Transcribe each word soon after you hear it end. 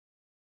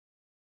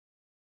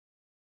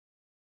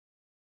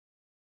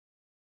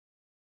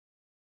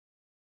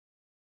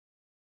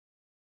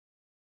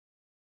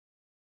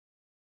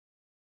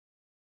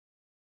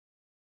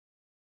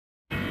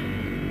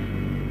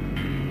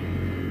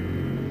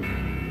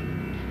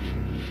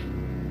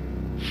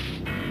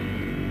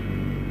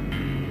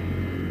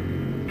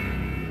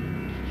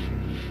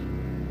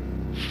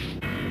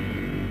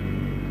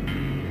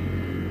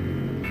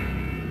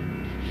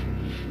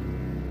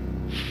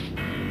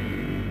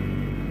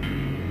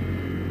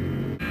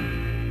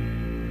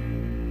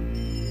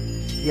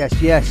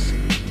Yes.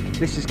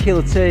 This is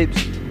Killer Tapes,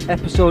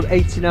 episode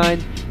 89,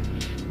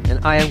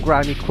 and I am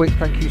Grimy Quick.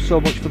 Thank you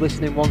so much for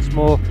listening once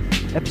more.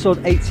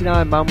 Episode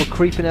 89, man, we're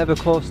creeping ever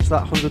closer to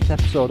that 100th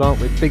episode, aren't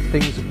we? Big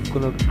things are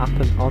going to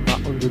happen on that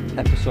 100th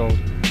episode.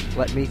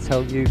 Let me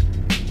tell you,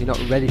 you're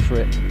not ready for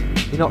it.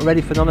 You're not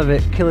ready for none of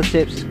it. Killer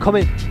Tapes is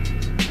coming.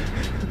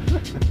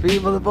 Me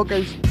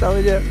motherfuckers, I'm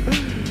telling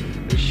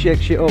you.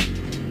 Shake shit up.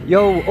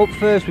 Yo, up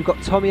first we've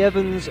got Tommy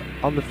Evans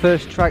on the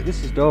first track.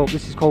 This is dope.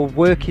 This is called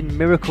Working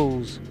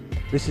Miracles.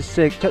 This is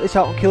sick. Check this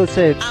out on Killer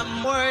Tapes.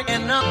 I'm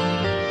working up.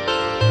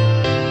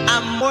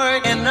 I'm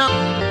working up.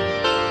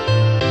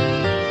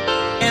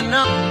 And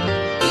up.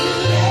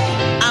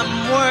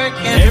 I'm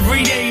working.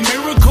 Everyday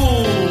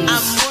miracles.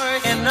 I'm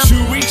working up. To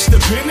reach the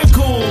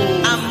pinnacle.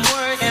 I'm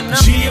working up.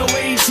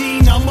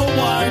 GOAT number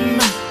one.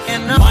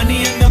 And up.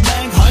 Money in the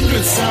bank,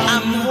 100 son.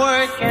 I'm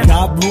working.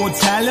 Got more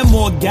talent,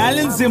 more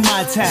gallons in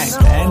my tank.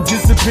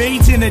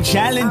 Anticipating a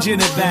challenge in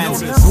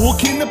advance.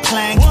 Walking the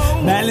plank,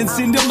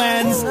 balancing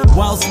demands,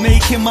 whilst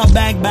making my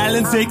bank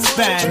balance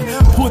expand.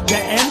 Put the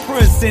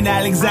Empress in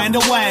Alexander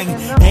Wang.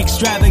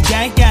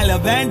 Extravagant,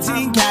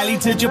 gallivanting Cali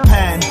to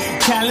Japan.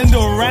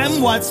 Calendar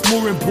ram, what's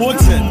more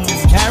important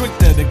is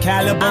character, the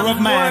caliber of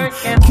man.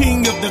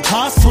 King of the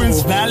cast,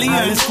 Prince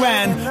Valiant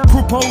Grand.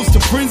 Propose to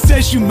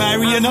princess, you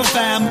marry in a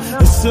fam.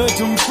 A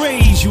certain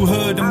phrase you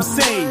heard him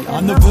say.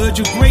 On the verge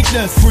of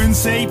greatness,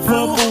 Prince A,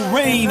 purple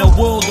rain, a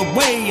world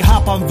away.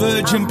 Hop on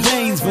Virgin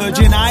Plains,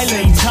 Virgin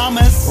Island,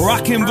 Thomas,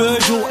 rockin'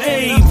 Virgil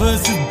A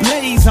versus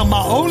Blaze on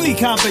my only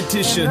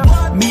competition.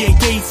 Me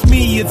against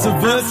me, it's a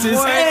versus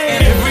A.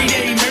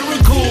 Everyday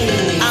miracle.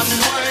 I'm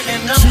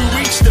working up. To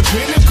reach the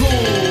pinnacle.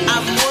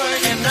 I'm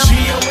working up.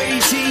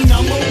 GOAT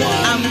number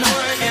one. I'm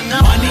working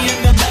up. Money in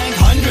the bank,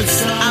 100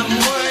 son. I'm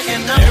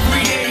working up.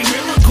 Everyday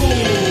miracle.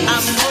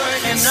 I'm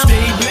working up.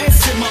 Stay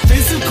blessed in my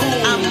physical.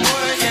 I'm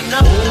working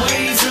up.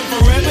 Always and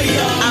forever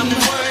young. I'm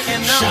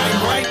working up. Shine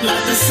bright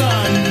like the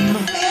sun.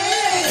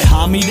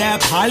 Call me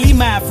that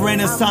polymath,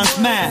 renaissance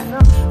man.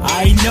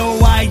 I know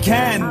I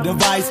can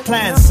devise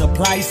plans,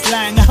 supply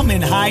slang, I'm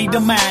in high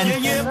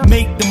demand.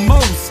 Make the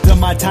most of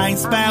my time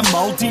span,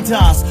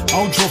 multitask,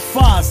 ultra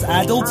fast,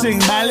 adulting,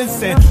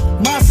 balancing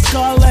my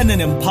skull and an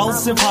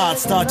impulsive heart.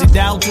 Started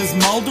out as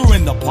Mulder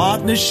in the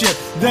partnership,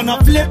 then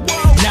I flipped.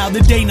 Now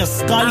the Dana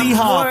Scully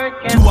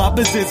half, two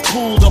opposites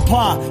pulled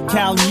apart.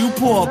 Cal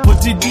Newport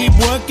put to deep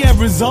work and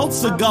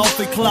results a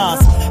golfer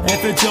class.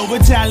 Effort over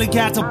talent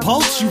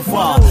catapults you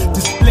far.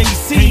 Display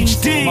scenes,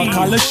 my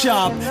color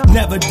sharp,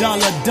 never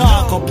dull or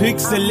dark or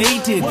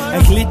pixelated. A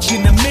glitch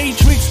in the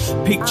matrix,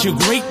 picture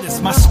greatness.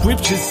 My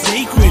scripture's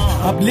sacred,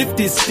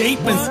 uplifted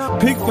statements.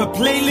 Pick for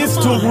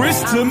playlist to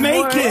risk to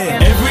make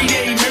it.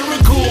 Everyday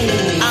miracle.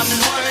 I'm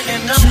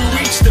working up. To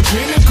reach the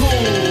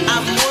pinnacle.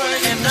 I'm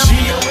working up.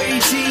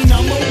 GOAT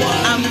number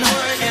one. I'm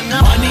working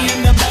up. Money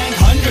in the bank,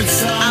 100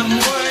 son. I'm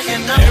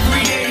working up.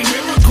 Everyday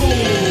miracle.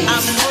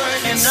 I'm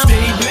working up.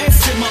 Stay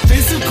blessed in my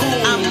physical.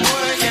 I'm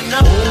working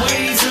up.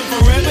 Always and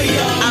forever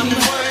young. I'm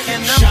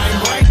working up. Shine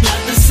bright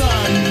like the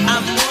sun.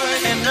 I'm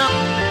working up.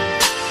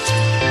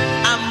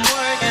 I'm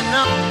working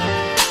up.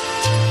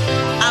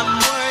 I'm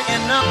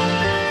working up.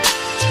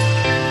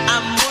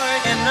 I'm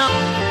working up.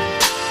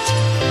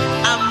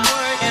 I'm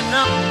working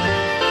up.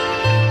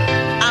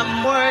 I'm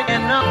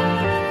working up.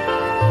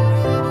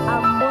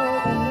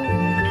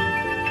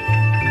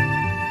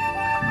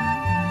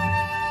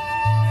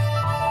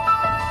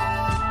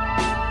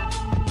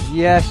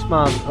 Yes,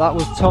 man, that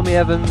was Tommy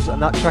Evans,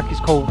 and that track is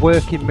called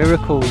Working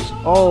Miracles.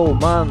 Oh,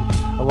 man,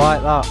 I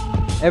like that.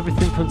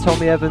 Everything from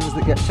Tommy Evans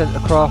that gets sent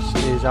across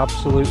is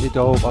absolutely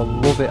dope. I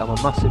love it. I'm a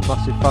massive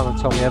fan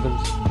of Tommy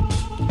Evans.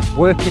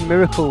 Working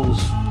Miracles.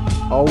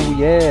 Oh,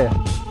 yeah.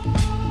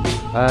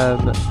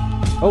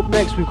 Up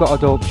next, we've got a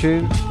dope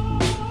tune.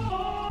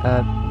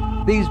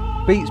 These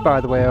beats, by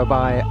the way, are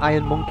by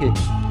Iron Monkey,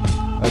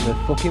 and they're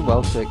fucking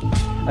well sick.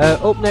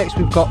 Up next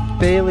we've got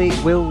Bailey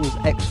Wills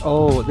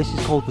XO. This is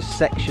called The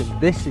Section.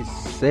 This is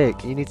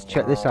sick. You need to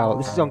check this out.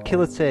 This is on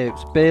Killer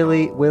Tapes.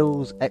 Bailey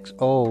Wills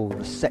XO.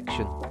 The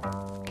Section.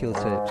 Killer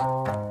Tapes.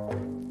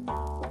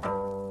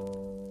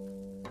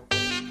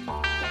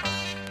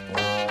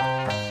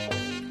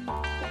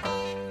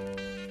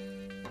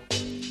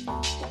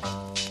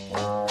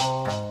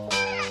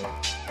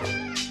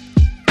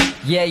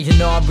 Yeah, you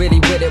know I'm really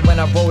with it when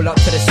I roll up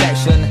to the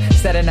section.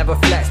 Said I never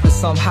flex, but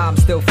somehow I'm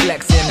still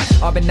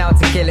flexing. I've been out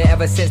to kill it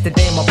ever since the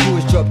day my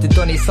booze dropped. The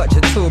Donny's such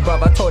a tool,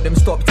 bruv. I told him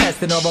stop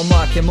testing or I'll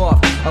mark him off.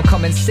 I'm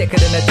coming sicker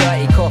than a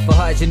dirty cough. I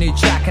heard your new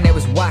track and it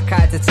was whack, I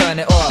had to turn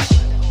it off.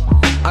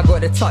 I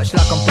got the touch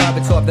like I'm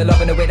Berbatov. The love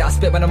in the way that I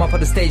spit when I'm up on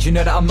the stage, you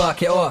know that I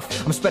mark it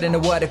off. I'm spreading the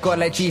word of God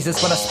like Jesus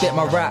when I spit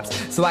my raps.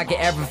 So I get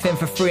everything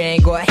for free,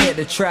 ain't gotta hit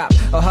the trap.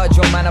 I heard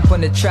your man up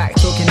on the track,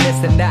 talking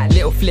this and that,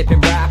 little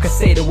flipping rap. I can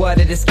say the word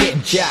of this,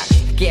 getting jacked.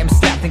 Getting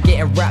slapped and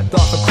getting wrapped up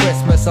for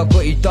Christmas. I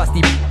got you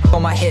dusty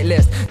on my hit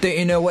list. Don't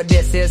you know what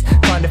this is?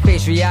 Can't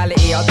face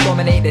reality, I'll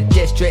dominate the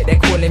district. They're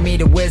calling me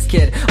the whiz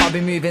kid. I'll be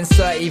moving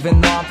sir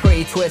even though I'm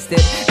pretty twisted.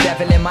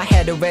 Devil in my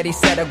head already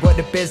said I got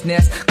the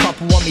business. Couple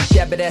People want me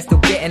dead, but they're still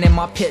getting in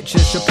my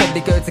pictures. Should probably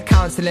go to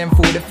counselling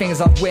for all the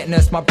things I've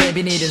witnessed. My brain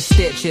be needing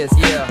stitches,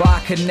 but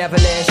I could never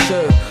let it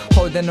show.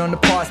 Holding on the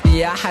past, but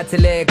yeah, I had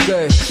to let it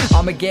go.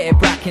 I'ma get it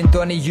back in,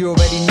 Donny, you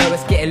already know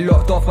it's getting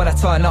locked off when I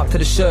turn up to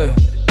the show.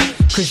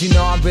 Cause you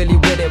know I'm really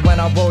with it when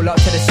I roll up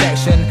to the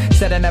section.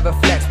 Said I never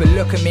flex, but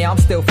look at me, I'm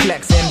still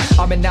flexing.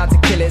 I've been down to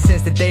kill it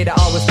since the day that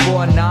I was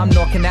born. Now I'm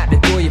knocking at the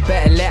door, you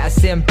better let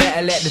us in.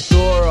 Better let the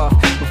door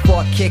off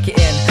before I kick it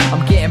in.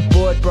 I'm getting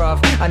bored,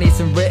 bruv, I need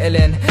some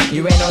Ritalin.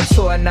 You ain't on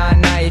tour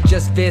now, you're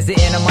just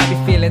visiting. I might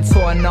be feeling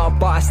torn up,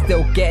 but I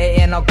still get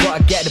it in. I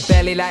gotta get the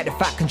belly like the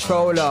fat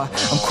controller.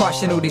 I'm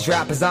crushing all these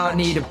rappers, I don't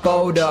need a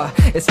boulder.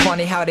 It's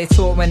funny how they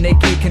talk when they're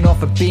kicking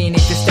off a bean.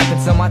 If you step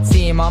into my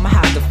team, I'ma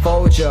have to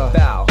fold ya.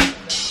 Bow.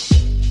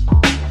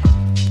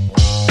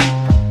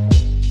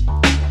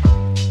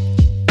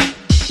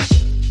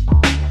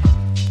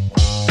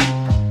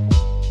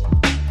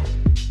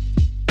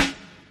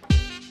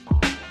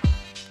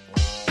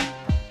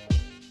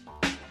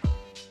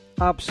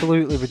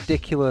 Absolutely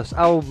ridiculous.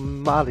 How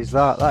mad is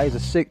that? That is a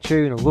sick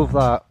tune. I love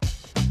that.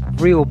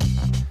 Real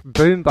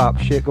boom bap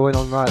shit going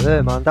on right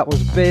there, man. That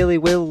was Bailey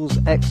Wills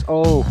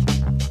XO,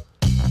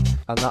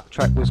 and that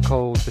track was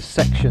called The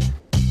Section.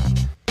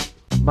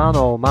 Man,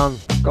 oh man,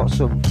 got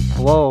some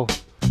flow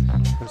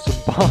and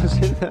some bars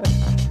in there.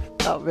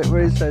 That bit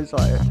where it says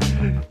like,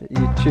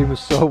 your tune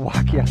was so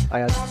wacky I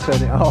had to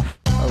turn it off.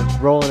 I was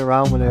rolling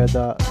around when I heard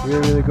that.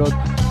 Really, really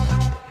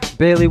good.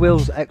 Bailey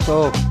Wills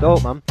XO,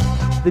 dope, man.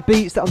 The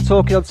beats that I'm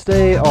talking on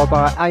today are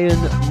by Iron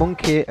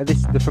Monkey, and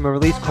they're from a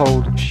release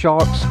called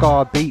Shark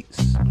Scar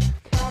Beats.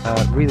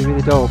 Really,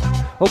 really dope.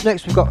 Up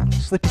next we've got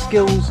Slippy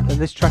Skills, and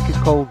this track is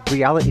called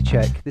Reality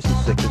Check. This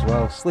is sick as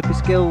well. Slippy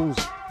Skills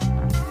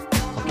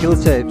on Killer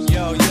Tapes.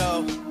 Yo,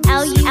 yo.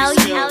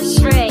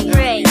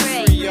 Ray.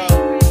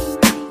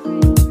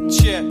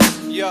 Check,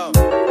 yo.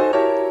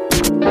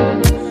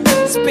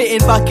 Spitting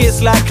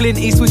buckets like Clint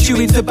Eastwood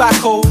chewing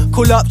tobacco.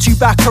 Call up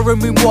Chewbacca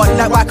and moonwalk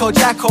like Wacko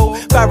Jacko.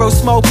 Barrel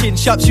smoking,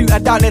 sharpshooter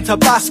down in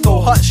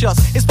Tabasco. Hot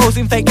shots,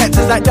 exposing fake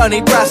actors like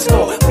Donnie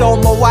Brasco.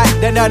 Blow more white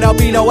than an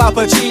albino Al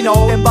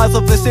Pacino. Then buzz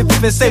off the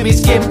sipping the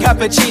semi-skim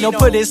cappuccino.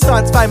 Put his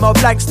stunts by my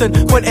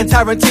Blackston, Quentin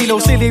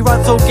Tarantino. Silly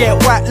runs so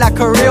get whacked like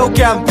a real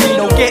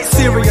Gambino. Get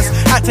serious,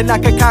 acting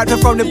like a character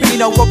from the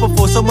Beano. What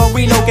before someone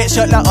we know get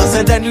shot like us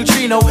and then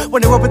Neutrino.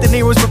 When the Robert De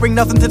Niro's will bring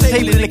nothing to the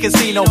table in the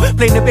casino.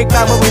 Playing the big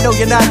band when we know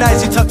you're not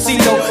nice.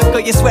 Tuxedo,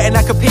 got you sweating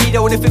like a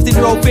pedo. And a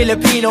 15-year-old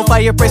Filipino,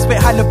 fire breast spit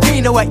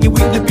jalapeno at your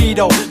weak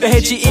libido.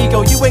 Behead your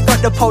ego, you ain't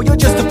got the pole, you're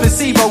just a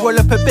placebo. Roll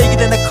up a bigger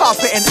than a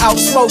carpet and out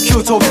smoke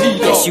your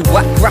torpedo. Yes, you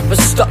whack rappers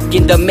stuck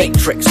in the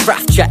matrix,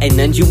 craft chatting,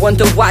 and you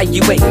wonder why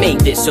you ain't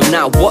made it. So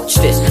now watch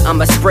this,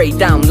 I'ma spray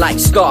down like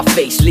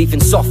Scarface,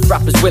 leaving soft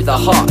rappers with a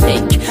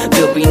heartache.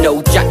 There'll be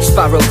no Jack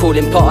Sparrow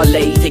calling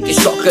parlay. Take a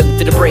shotgun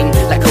to the brain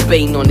like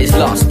Cobain on his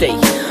last day.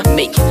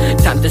 Make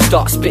time to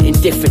start spitting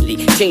differently.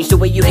 Change the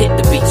way you hit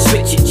the beat,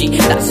 switch it, G.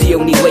 That's the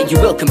only way you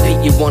will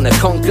compete. You wanna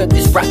conquer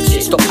this rap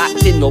shit, stop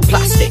acting all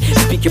plastic.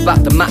 Speak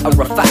about the matter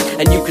of fact,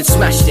 and you can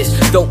smash this.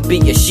 Don't be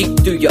a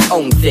sheep, do your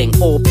own thing.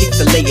 All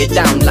pizza, lay it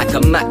down like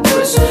a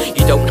mattress.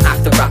 You don't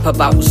have to rap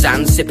about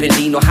Zan, sipping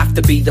lean, or have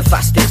to be the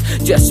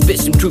fastest. Just spit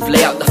some truth,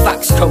 lay out the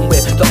facts. Come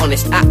with the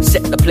honest act,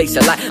 set the place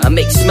alight, and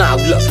make smile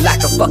look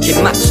like a fucking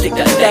matchstick.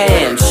 That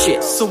damn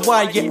shit. So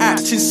why you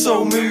acting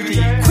so moody?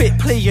 Quit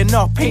playing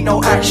up, ain't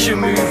no action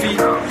movie.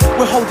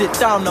 We'll hold it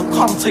down and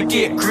come to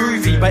get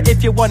groovy. But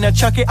if you wanna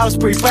chuck it, I'll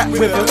spray back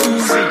with a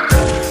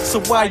Uzi.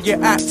 So why you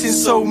acting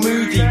so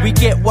moody? We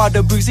get wild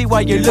and boozy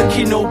while you're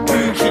looking all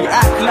boogie.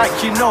 Act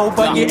like you know,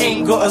 but you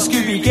ain't got a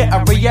Scooby. Get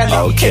a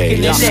reality kick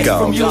in the neck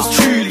from yours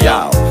truly.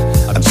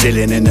 I'm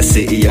chilling in the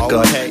city of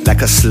God,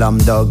 like a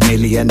slumdog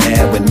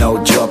millionaire with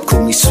no job.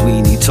 Call me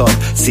Sweeney Todd,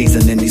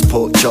 seasoning these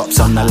pork chops.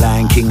 I'm the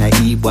Lion King, I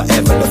eat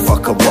whatever the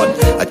fuck I want.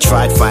 I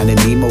tried finding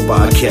Nemo, but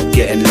I kept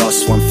getting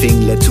lost. One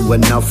thing led to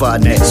another,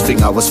 next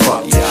thing I was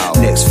fucked.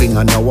 Next thing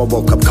I know, I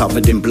woke up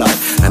covered in blood,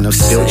 and I'm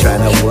still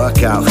trying to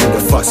work out who the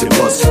fuck it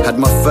was. Had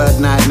my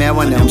third nightmare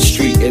on Elm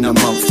Street in a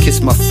month.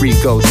 Kiss my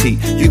free goatee,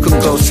 you can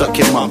go suck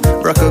your mum.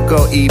 Rock a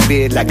goatee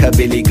beard like a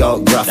Billy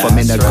Goat Gruff. I'm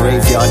in a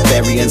graveyard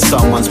burying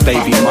someone's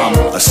baby mum.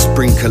 A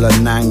sprinkle of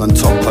Nang on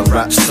top of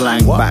rap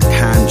slang.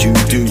 Backhand you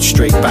dude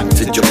straight back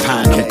to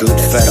Japan. I'm good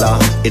fella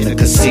in the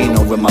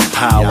casino with my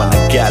pal and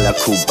a gala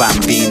called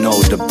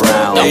Bambino the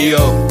Brown. Hey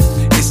yo,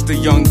 it's the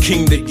young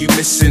king that you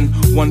missing.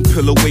 One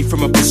pill away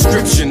from a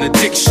prescription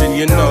addiction,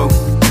 you know.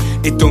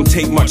 It don't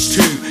take much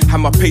to have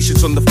my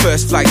patience on the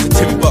first flight to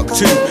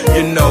Timbuktu,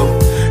 you know.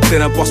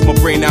 Then I bust my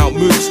brain out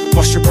moves,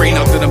 bust your brain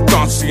out, then I'm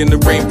dancing in the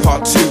rain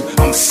part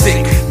 2. I'm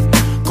sick.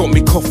 Got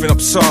me coughing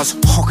up SARS,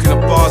 hocking up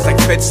bars like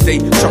Fed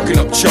State, chucking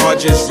up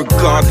charges.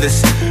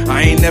 Regardless,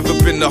 I ain't never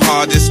been the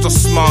hardest or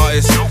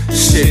smartest.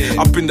 Shit,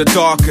 I've been the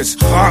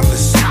darkest,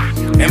 heartless.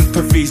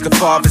 Empathy's the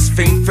farthest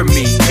thing for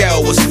me.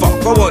 Girl was fuck,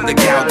 I want the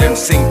gal them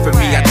sing for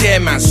me. I dare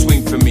man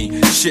swing for me.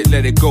 Shit,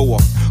 let it go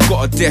off.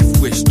 Got a death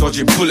wish,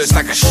 dodging bullets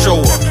like a show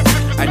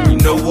off. And you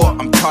know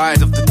what? I'm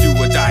tired of the do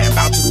or die. I'm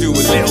about to do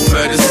a little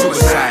murder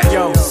suicide.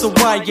 Yo, so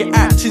why you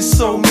acting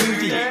so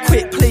moody?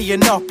 Quit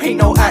playing up, ain't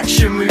no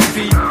action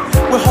movie.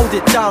 We'll hold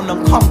it down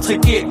and come to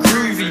get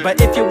groovy.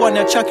 But if you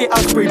wanna chuck it,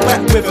 I'll spray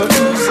back with a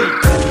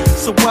Uzi.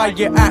 So why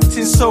you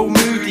acting so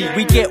moody?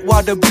 We get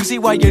wild and boozy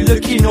while you're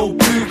looking all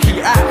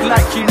booky. Act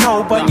like you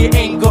know, but you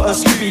ain't got a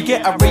Scooby.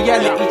 Get a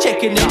reality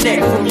check in the neck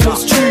from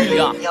yours truly.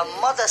 Your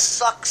mother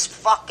sucks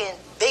fucking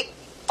big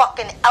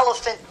fucking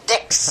elephant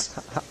dicks.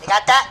 You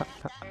got that?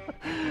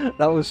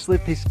 That was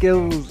Slippy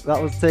Skills.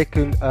 That was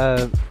taken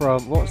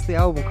from, what's the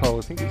album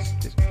called? I think it's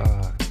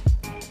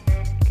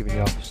giving you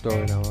half a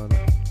story now, aren't I?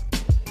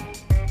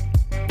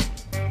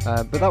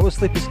 But that was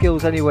Slippy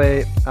Skills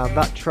anyway, and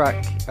that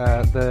track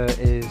there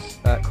is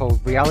called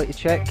Reality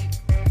Check.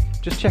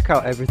 Just check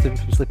out everything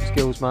from Slippy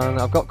Skills, man.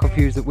 I've got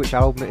confused at which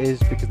album it is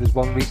because there's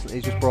one recently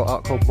he's just brought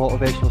out called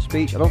Motivational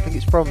Speech. I don't think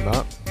it's from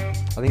that.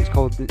 I think it's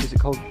called, is it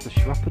called The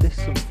Chiropodist?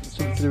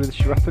 Something to do with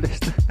the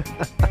Chiropodist.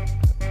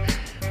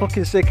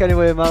 Fucking sick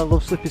anyway, man. I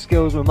love Slippy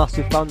Skills. I'm a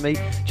massive fan,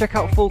 mate. Check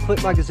out Full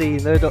Clip Magazine.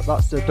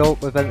 That's a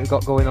dope event they've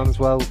got going on as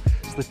well.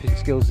 Slippy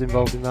Skills is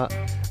involved in that.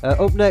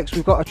 Up next,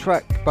 we've got a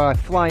track by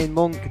Flying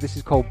Monk. This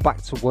is called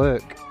Back to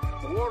Work.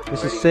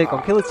 This is sick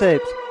on Killer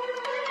Tapes.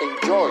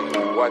 Enjoy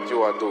what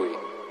you are doing.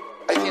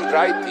 I think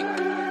writing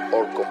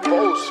or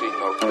composing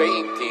or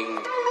painting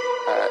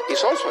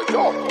is also a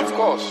job, of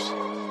course.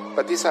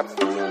 But it's a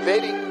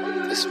very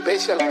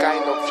special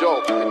kind of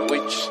job in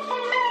which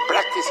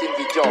practicing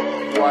the job,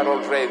 you are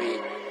already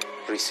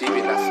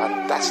receiving a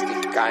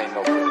fantastic kind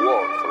of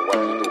reward for what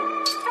you do.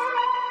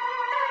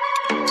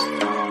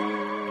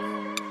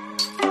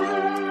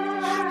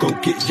 Go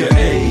get your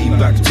A,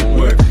 back to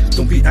work.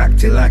 Don't be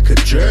acting like a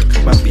jerk.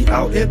 Might be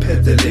out here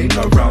pedaling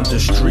around the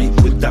street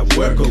with that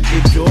work. Go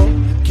get your.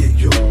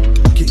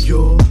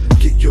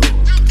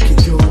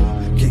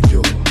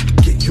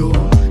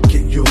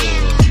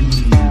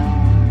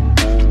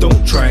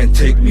 Don't try and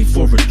take me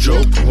for a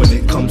joke. When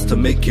it comes to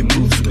making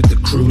moves with the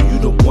crew, you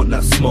don't want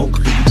that smoke,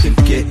 but you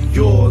can get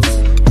yours.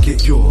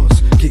 Get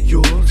yours, get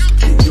yours,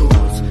 get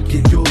yours,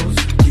 get yours,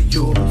 get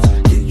yours,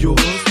 get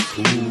yours.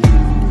 Ooh.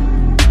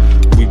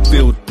 We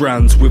build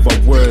brands with our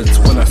words.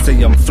 When I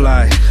say I'm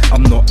fly,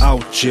 I'm not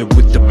out here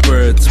with the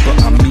birds,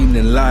 but I mean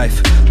in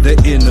life. The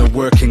inner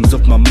workings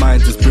of my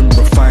mind has been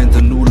refined,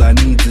 and all I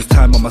need is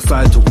time on my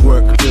side to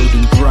work, build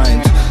and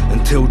grind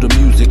until the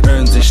music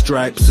earns its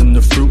stripes and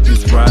the fruit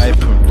is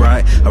ripe.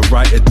 Right, I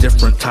write a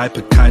different type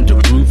of kind of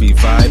groovy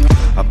vibe.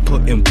 I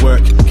put in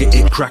work, get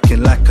it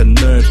cracking like a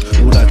nerd.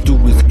 All I do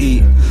is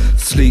eat,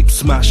 sleep,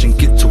 smash and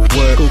get to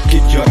work. Go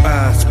get your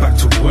ass back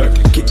to work.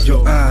 Get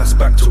your ass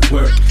back to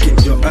work.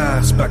 Get your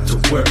ass back to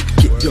work.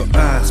 Get your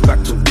ass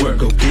back to work.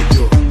 Go get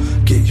your.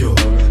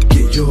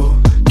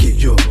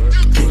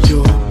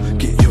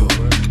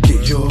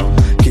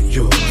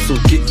 So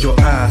get your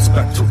ass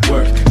back to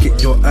work.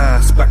 Get your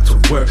ass back to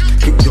work.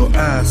 Get your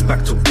ass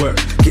back to work.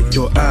 Get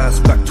your ass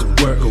back to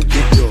work. Go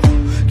get your.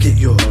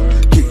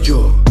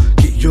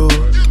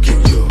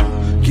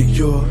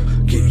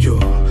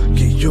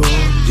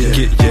 Yeah.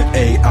 Get your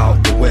A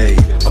out the way.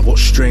 I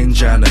watch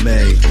strange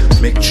anime,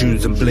 make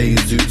tunes and blaze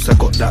zoots. I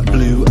got that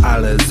blue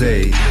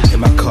Alizé in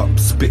my cup,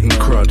 spitting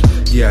crud.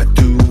 Yeah, I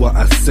do what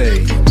I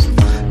say.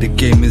 The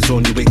game is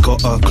on, you ain't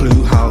got a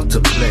clue how to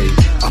play.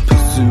 I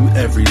pursue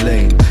every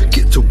lane,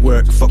 get to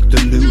work, fuck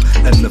the loot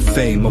and the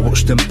fame. I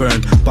watch them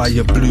burn by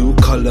a blue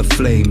colour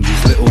flame.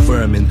 These little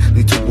vermin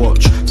need to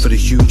watch for the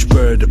huge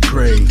bird of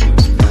prey.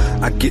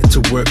 I get to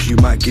work, you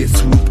might get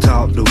swooped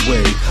out the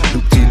way.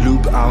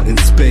 Loop-de-loop out in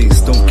space.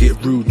 Don't get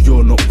rude,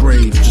 you're not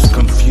brave. Just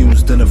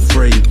confused and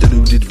afraid.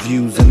 Deluded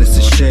views and it's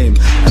a shame.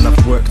 And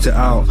I've worked it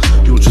out.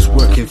 You're just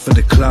working for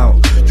the clout.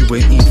 You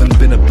ain't even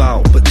been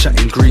about, but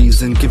chatting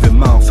grease and giving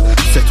mouth.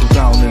 Settle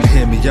down and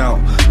hear me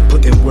out.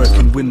 Put in work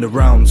and win the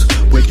rounds.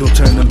 Wait your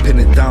turn and pin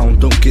it down.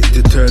 Don't get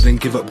deterred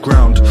and give up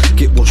ground.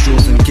 Get what's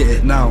yours and get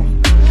it now.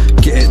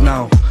 Get it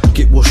now.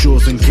 Get what's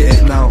yours and get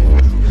it now.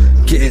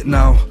 Get it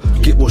now.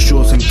 Get what's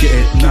yours and get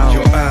it now.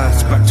 Get your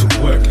ass back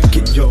to work.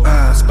 Get your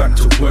ass back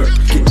to work.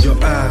 Get your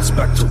ass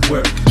back to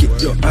work.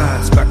 Get your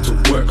ass back to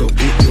work. Go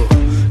get your.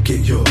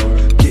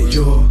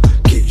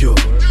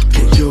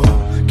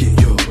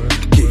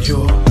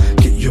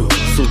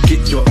 So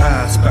get your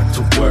ass back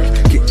to work.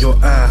 Get your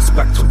ass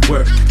back to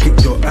work.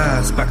 Get your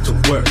ass back to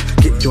work.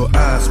 Get your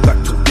ass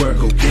back to work.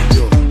 Go get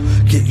your.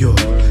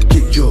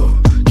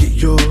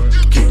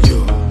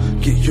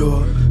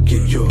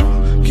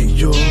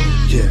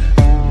 Yeah.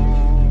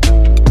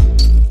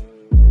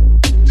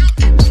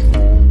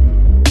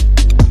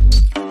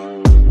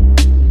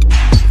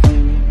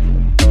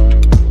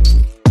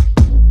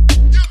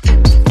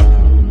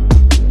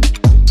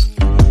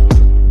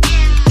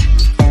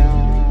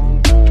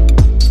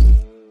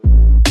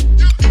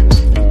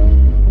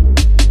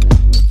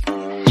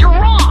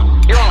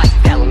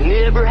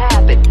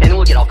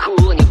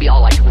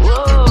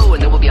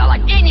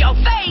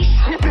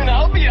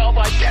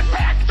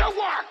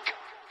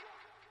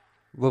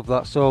 Love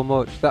that so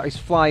much. That is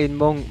Flying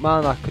Monk,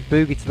 man. I could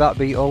boogie to that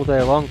beat all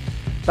day long.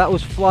 That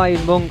was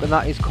Flying Monk, and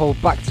that is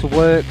called Back to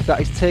Work. That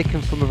is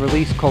taken from a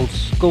release called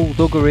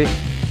Skullduggery.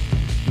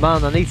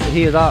 Man, I need to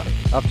hear that.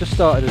 I've just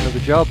started another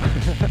job.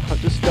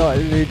 I've just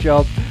started a new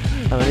job,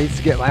 and I need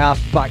to get my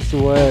ass back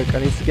to work. I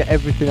need to get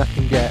everything I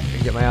can get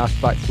and get my ass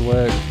back to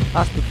work.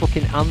 That's the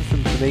fucking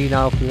anthem for me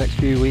now for the next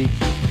few weeks.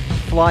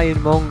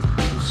 Flying Monk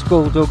and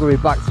Skullduggery,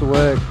 Back to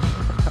Work.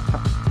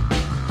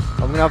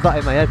 I'm going to have that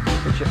in my head.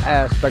 Get your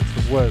ass back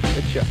to work.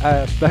 Get your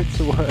ass back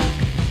to work.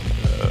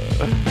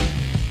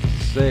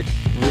 Sick.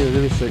 Really,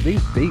 really sick.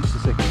 These beats are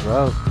sick as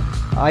well.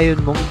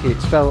 Iron Monkey.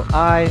 It's spelled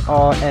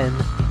IRN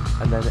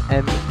and then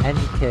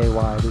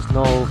MNKY. There's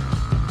no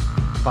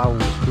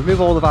vowels.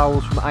 Remove all the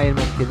vowels from Iron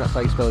Monkey and that's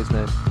how you spell his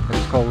name. And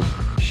it's called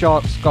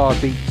Sharp Scar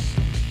Beats.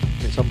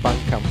 And it's on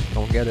Bandcamp.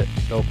 Go and get it.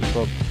 Dope as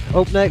fuck.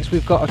 Up next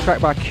we've got a track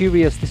by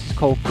Curious. This is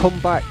called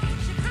Comeback.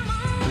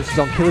 This is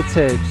on Killer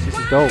Tapes. This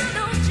is dope.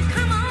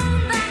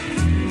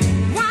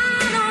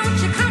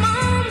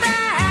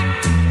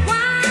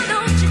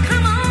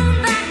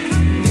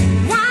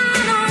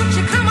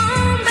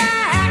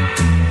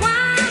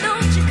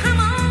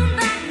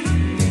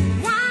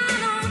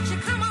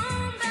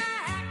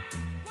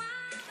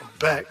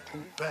 Back.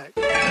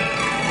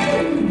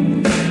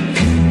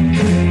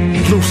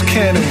 Loose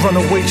cannon,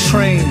 runaway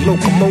train,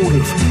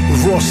 locomotive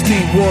with raw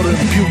steam, water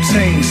and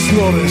butane,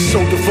 slaughter and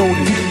so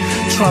devoted.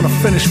 Trying to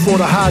finish for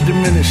the high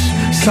diminish.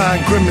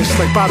 Sign grimace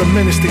like by the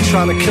minutes they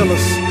trying to kill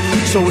us.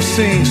 So it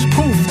seems,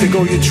 poof, there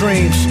go your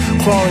dreams.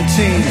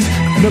 Quarantines,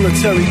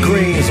 military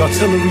greens,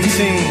 artillery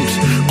teams.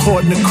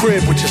 Caught in the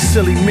crib with your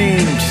silly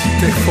memes.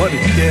 They funny,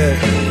 yeah.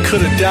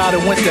 Could've died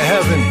and went to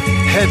heaven,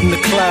 head in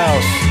the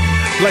clouds.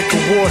 Like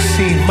a war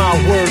scene, my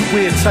word,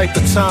 weird type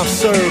of time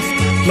served.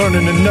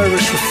 Learning to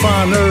nourish with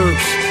fine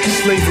herbs.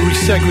 Slavery,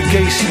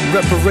 segregation,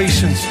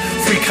 reparations.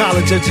 Free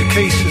college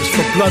educations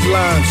for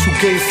bloodlines who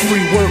gave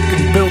free work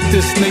and built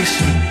this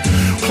nation.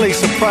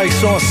 Place a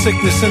price on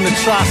sickness and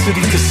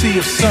atrocity to see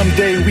if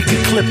someday we could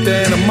clip the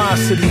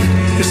animosity.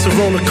 It's a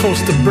roller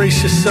coaster,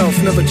 brace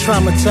yourself, never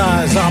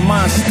traumatize our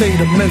mind state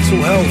of mental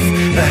health.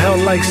 A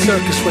hell-like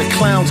circus where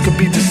clowns could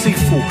be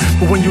deceitful,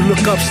 but when you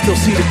look up, still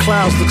see the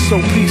clouds look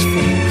so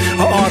peaceful.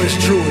 An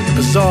artist drew it,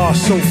 bizarre,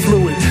 so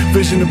fluid,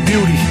 vision of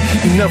beauty,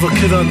 you never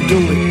could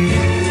undo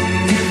it.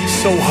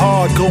 So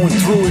hard going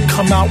through it,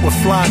 come out with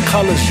flying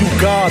colors, you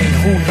God, and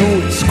who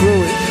knew it, screw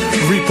it.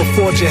 Reaper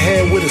forge your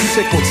head with a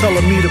sickle,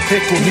 telling me to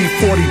pickle, need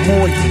 40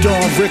 more, you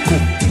darn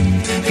rickle.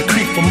 You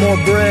creep for more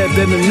bread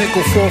than a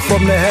nickel, fall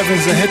from the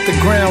heavens and hit the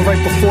ground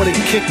right before they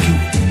kick you.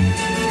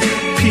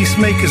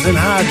 Peacemakers and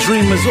high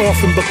dreamers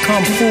often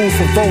become food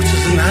for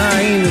vultures and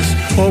hyenas.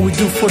 All we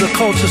do for the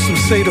culture, some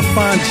say to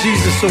find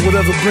Jesus, or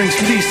whatever brings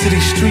peace to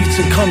these streets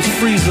and comes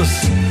freeze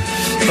us.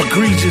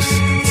 Egregious,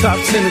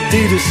 top 10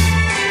 Adidas.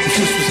 If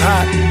this was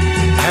hot,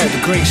 I had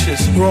the green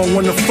shits. Wrong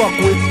one to fuck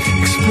with.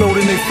 Explode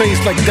in their face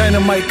like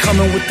dynamite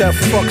coming with that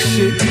fuck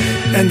shit.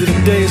 End of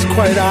the day is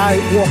quite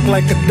alright. Walk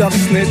like a duck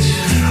snitch.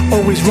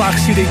 Always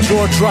Roxy, they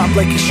jaw drop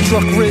like he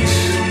struck rich.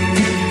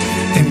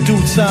 In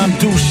due time,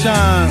 do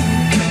shine.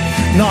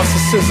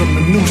 Narcissism,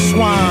 the new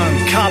swine.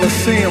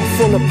 Coliseum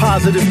full of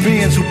positive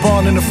beings who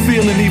born in the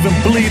feeling, even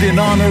bleeding.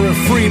 Honor and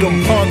freedom,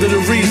 ponder the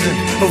reason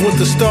of what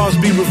the stars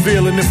be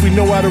revealing. If we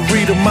know how to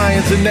read the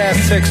Mayans and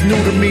Aztecs knew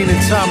the meaning,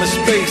 time and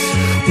space.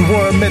 We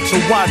weren't meant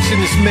to watch in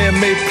this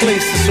man-made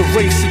place. It's a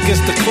race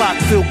against the clock,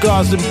 feel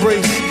God's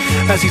embrace.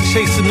 As he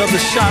chased another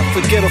shot,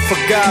 forget or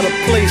forgot a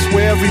place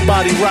where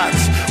everybody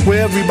rots,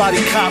 where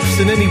everybody cops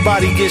and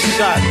anybody gets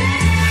shot.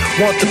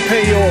 Want the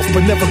payoff,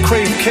 but never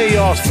crave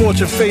chaos.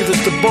 Fortune favors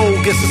the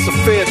bold, guess it's a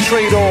fair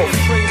trade-off.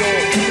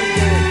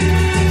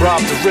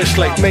 Rob the rich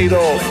like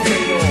Madoff.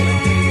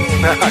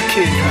 Nah,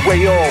 kid, you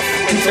way off.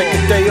 Take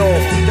a day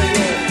off.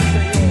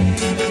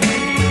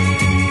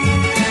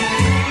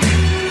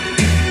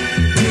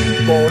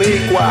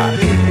 Boricua,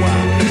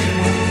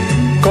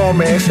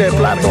 come ese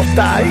plato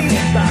está ahí.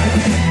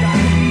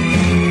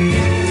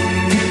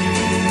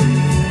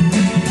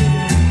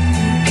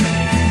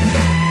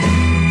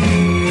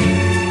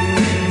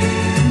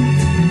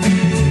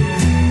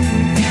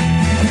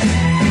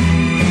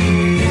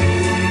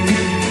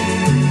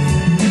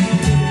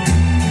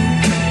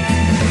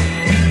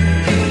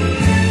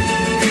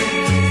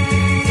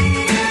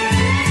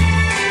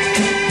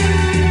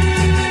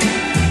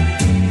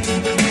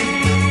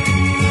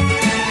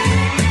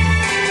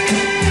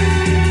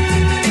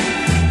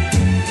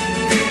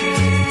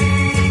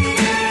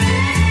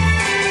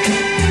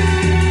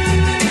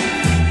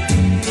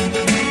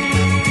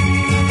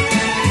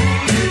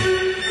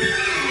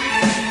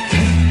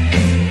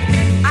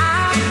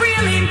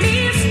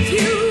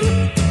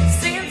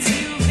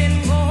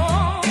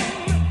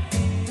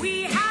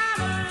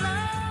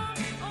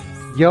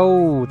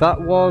 Yo,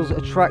 that was a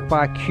track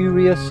by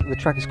Curious. The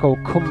track is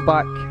called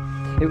Comeback.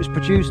 It was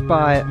produced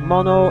by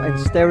Mono and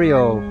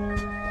Stereo.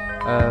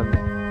 And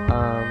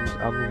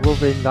I'm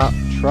loving that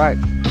track.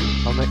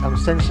 I'm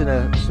sensing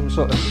some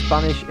sort of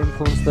Spanish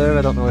influence there.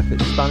 I don't know if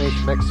it's Spanish,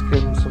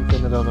 Mexican,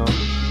 something, I don't know.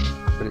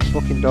 But it's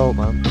fucking dope,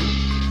 man.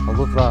 I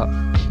love that.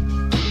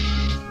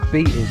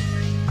 Beat is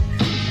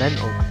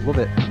mental. Love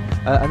it.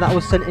 And that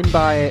was sent in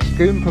by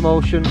Goon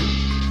Promotion.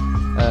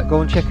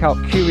 Go and check out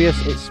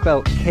Curious. It's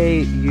spelled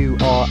Kurious.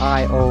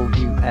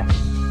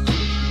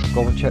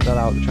 Go and check that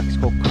out. The track is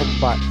called Come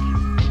Back,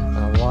 and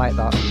I like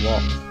that a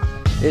lot.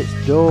 It's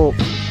dope.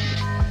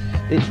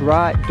 It's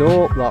right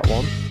dope, that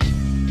one.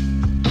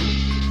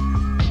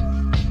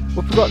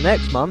 What have we got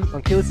next, man?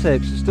 On Killer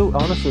Tapes, still,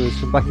 honestly, there's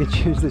some banging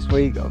tunes this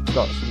week. I've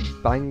got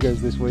some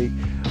bangers this week.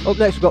 Up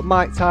next, we've got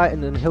Mike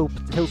Titan and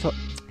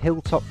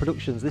Hilltop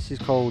Productions. This is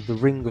called The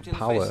Ring of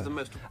Power.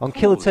 On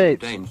Killer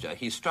Tapes. Danger.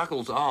 He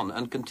struggles on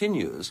and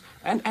continues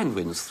and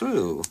wins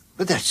through.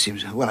 But that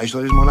seems, well, I thought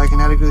it was more like an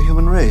allegory of the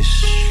human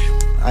race.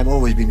 I've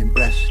always been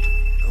impressed.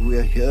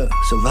 We're here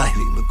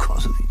surviving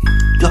because of the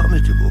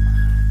indomitable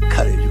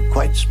courage of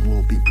quite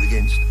small people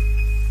against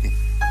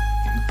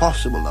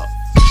impossible odds.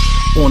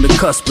 On the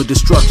cusp of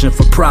destruction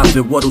for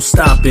profit, what'll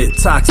stop it?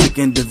 Toxic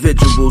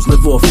individuals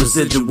live off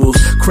residuals,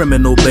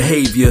 criminal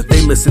behavior they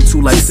listen to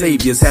like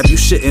saviors. Have you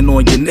shitting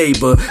on your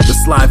neighbor? The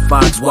sly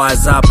fox,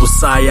 wise op or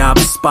psyop.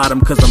 Spot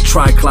them cause I'm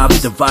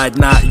triclops, divide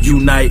not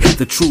unite.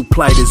 The true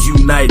plight is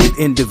united,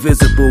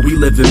 indivisible. We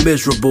live in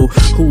miserable.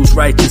 Who's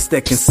righteous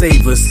that can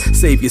save us?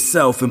 Save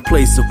yourself in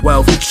place of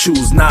wealth,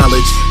 choose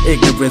knowledge.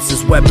 Ignorance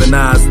is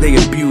weaponized, they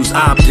abuse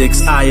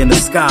optics. Eye in the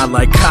sky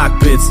like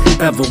cockpits,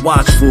 ever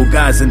watchful.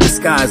 Guys in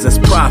disguise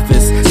as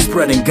prophets,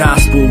 spreading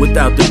gospel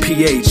without the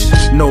pH.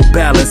 No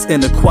balance,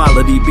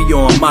 inequality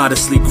beyond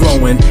modestly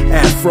growing.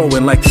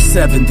 Afroing like the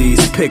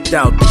 70s, picked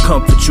out to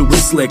comfort you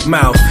with slick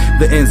mouth.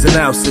 The ins and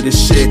outs of this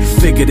shit,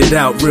 figured it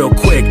out real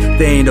quick.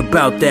 They ain't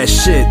about that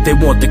shit, they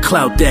want the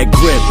clout, that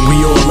grip. We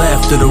all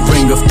after the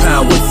ring of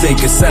power, think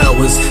it's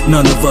ours.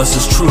 None of us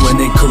is true and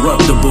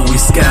incorruptible, we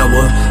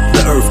scour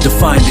the earth to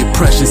find it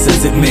precious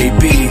as it may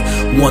be.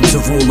 One to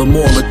rule them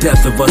all, the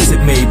death of us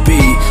it may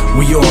be.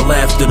 We all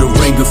after the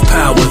ring of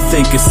power,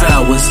 think it's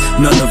ours.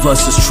 None of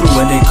us is true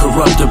and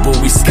incorruptible,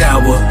 we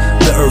scour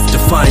the earth to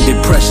find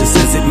it precious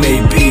as it may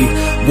be.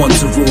 One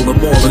to rule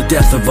them all, the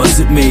death of us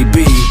it may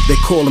be. They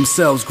call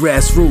themselves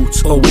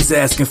grassroots, always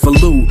asking for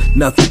loot.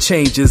 Nothing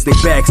changes, they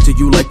backs to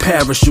you like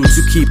parachutes.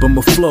 You keep them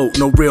afloat,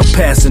 no real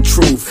passing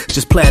truth.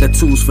 Just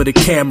platitudes for the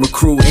camera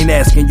crew. Ain't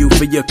asking you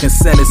for your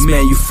consent, it's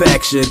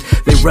manufactured.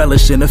 They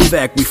relish in the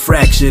fact we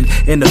fractured.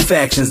 In the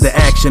factions, the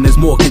action is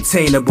more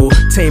containable.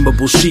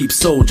 Tameable sheep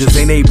soldiers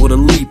ain't able to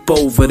leap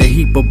over the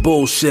heap of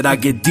bullshit I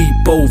get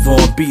deep over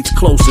on beats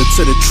closer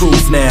to the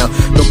truth now.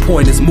 No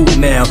point is moot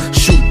now.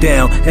 Shoot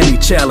down any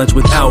challenge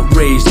with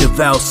outrage.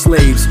 Devout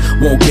slaves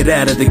won't get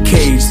out of the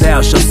cage.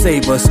 Thou shalt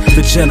save us,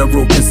 the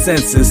general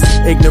consensus.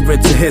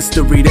 Ignorant to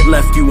history that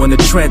left you in the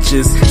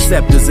trenches.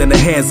 Scepters in the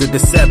hands of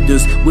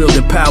deceptors,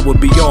 wielding power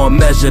beyond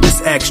measure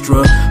that's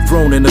extra.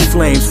 Thrown in the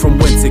flames from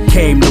whence it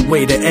came, the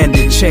way to end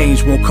it.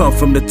 Change won't come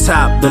from the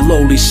top, the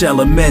lowly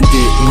shall amend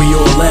it. We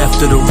all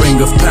after the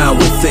ring of power,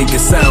 think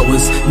it's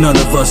ours. None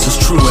of us is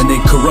true and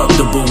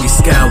incorruptible, we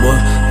scour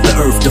the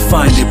earth to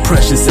find it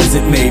precious as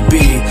it may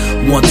be.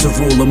 One to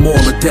rule them all,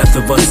 the death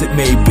of us it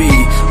may be.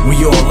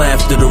 We all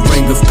after the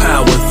ring of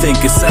power, think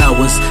it's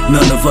ours.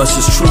 None of us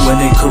is true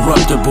and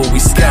incorruptible, we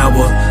scour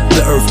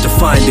the earth to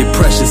find it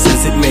precious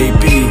as it may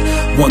be.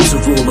 One to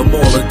rule them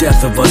all, the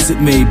death of us it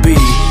may be.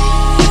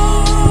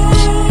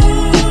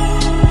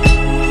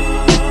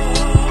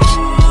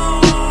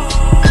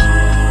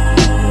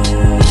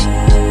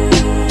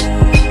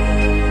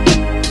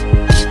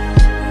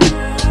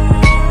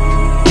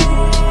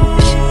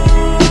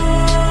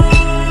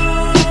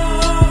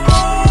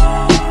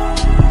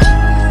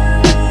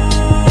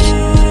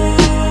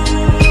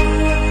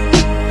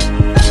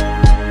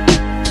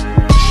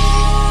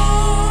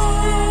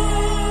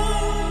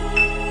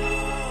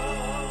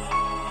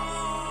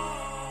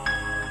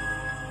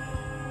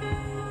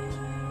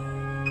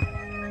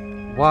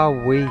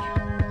 Wowee.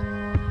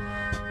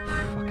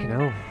 Fucking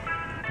hell.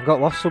 I got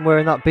lost somewhere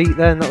in that beat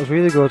then, that was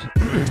really good.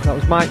 That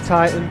was Mike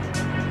Titan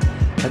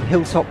and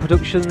Hilltop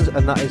Productions,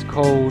 and that is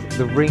called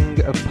The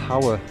Ring of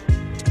Power.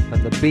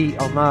 And the beat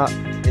on that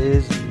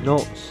is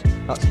nuts.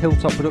 That's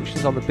Hilltop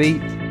Productions on the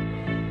beat.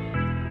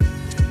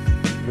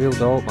 Real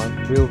dope,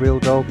 man. Real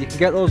dope. You can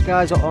get those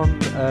guys on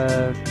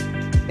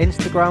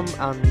Instagram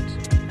and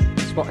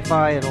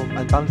Spotify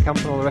and Bandcamp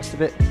and all the rest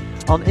of it.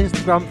 On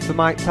Instagram for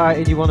Mike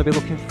Titan, you want to be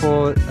looking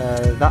for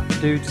That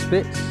Dude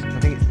Spits. I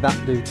think it's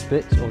That Dude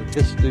Spits or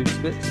This Dude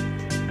Spits.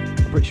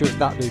 I'm pretty sure it's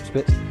That Dude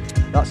Spits.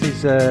 That's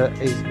his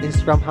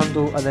Instagram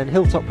handle. And then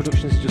Hilltop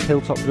Productions is just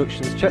Hilltop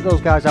Productions. Check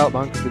those guys out,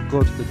 man, because they're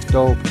good, they're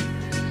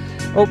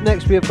dope. Up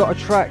next, we have got a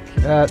track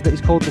that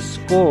is called The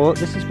Score.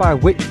 This is by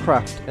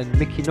Witchcraft and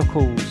Mickey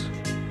Knuckles.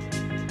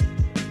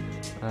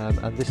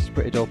 And this is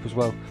pretty dope as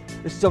well.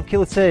 This is on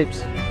Killer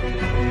Tapes.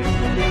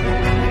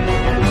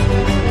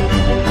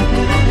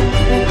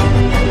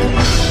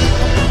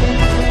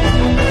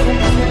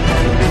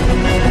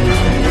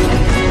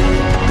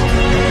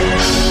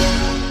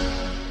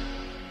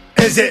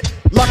 Is it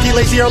Lucky,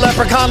 lazy, or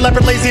leprechaun,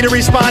 leopard lazy to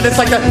respond. It's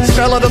like the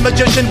spell of the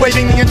magician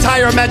waving the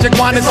entire magic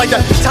wand. It's like the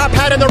top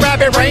hat and the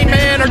rabbit, Rain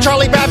Man or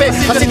Charlie Babbitt.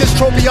 I see this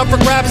trophy up for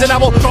grabs and I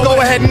will go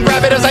ahead and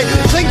grab it as I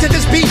cling to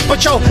this beat.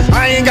 But yo,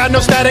 I ain't got no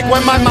static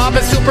when my mob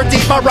is super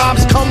deep. My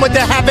rhymes come with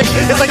the havoc.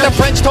 It's like the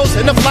French toast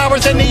and the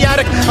flowers in the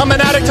attic. I'm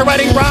an addict to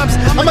writing rhymes.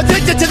 I'm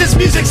addicted to this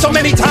music so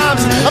many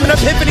times. I'm an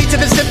epiphany to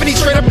the symphony,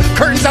 straight up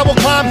curtains I will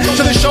climb.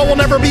 So the show will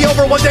never be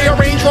over. One day a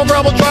Range Rover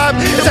I will drive.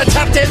 As I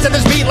tap dance to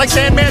this beat like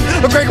Sandman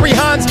or Gregory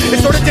Hines.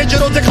 It's sort of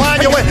digital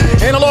decline. Yo,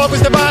 analog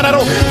was divine. I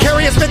don't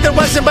carry a Smith &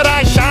 Wesson, but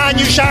I shine,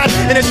 you shine.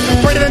 And it's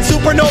brighter than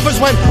supernovas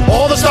when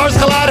all the stars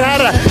collide.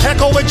 Had an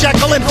echo with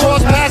Jekyll and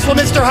cross paths with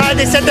Mr. Hyde.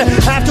 They said to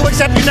have to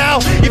accept you now,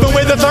 even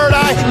with a third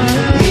eye.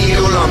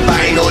 Needle on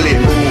vinyl, it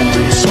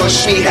moves.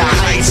 Push me to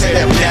heights that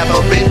have never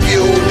been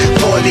viewed.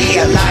 Fully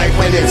alive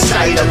when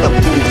inside of the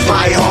booth.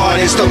 My heart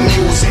is the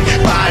music,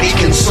 body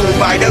consumed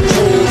by the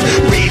groove.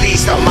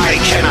 Release the mic,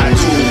 can I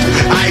do?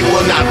 I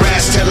will not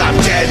rest till I'm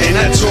dead in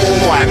a tomb.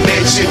 Or I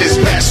mention is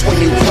best when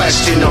you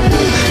question the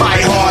rule. My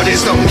heart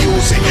is the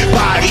music,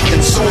 body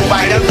consumed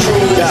by the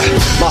groove.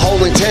 My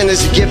whole intent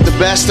is to give the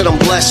best that I'm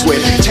blessed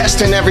with.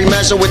 Testing every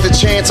measure with the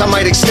chance I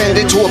might extend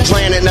it to a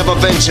planet never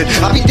ventured.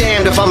 I'll be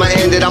damned if I'ma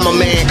end it. I'm a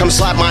man, come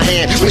slap my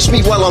hand. Wish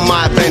me well on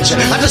my adventure.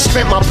 I just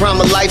spent my prime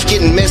of life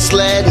getting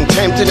misled and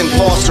tempted in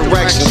false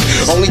directions.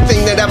 Only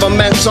thing that ever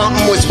meant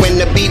something was when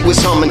the beat was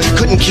humming.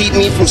 Couldn't keep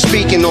me from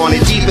speaking on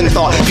it. Deep in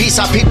thought, peace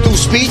I peeped through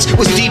speech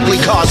was deeply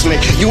cosmic.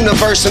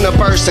 Universe in a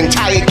verse,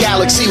 entire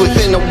galaxy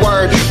within a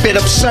word. Bit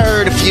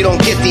absurd if you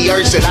don't get the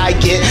urge that I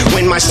get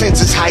when my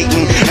senses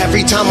heighten.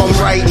 Every time I'm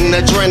writing,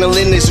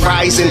 adrenaline is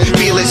rising.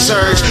 Feel it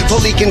surge,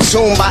 fully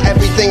consumed by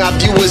everything I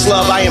view as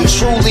love. I am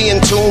truly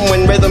in tune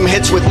when rhythm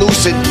hits with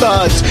lucid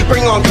thuds.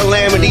 Bring on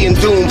calamity and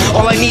doom.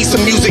 All I need is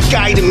some music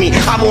guiding me.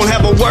 I won't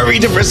have a worry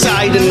to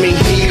reside in me.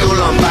 Needle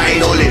on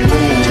vinyl, it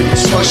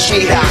moves. Push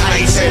me to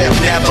heights that have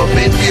never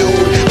been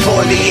viewed.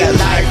 Fully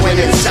alive when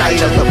inside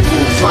of the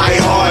booth. My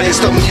heart is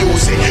the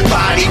music,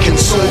 body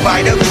consumed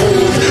by the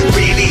groove.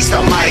 Release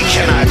the mic,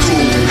 can I do?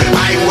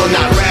 I will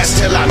not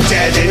rest till I'm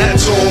dead in a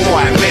tomb.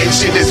 Or I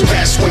mention is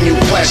best when you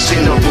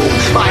question the rule.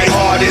 My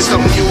heart is the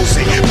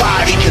music,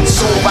 body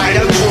consumed by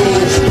the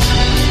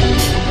groove.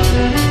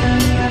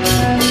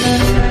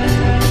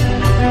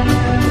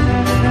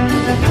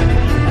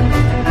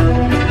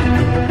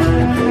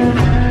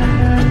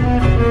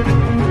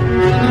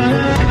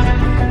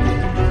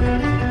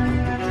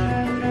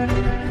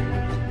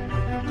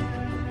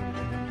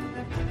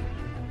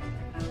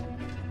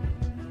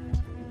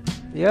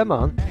 Yeah,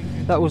 man,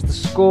 that was The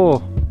Score.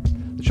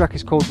 The track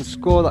is called The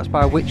Score. That's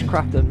by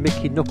Witchcraft and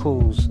Mickey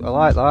Knuckles. I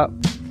like that.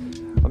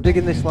 I'm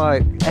digging this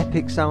like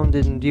epic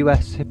sounding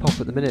US hip hop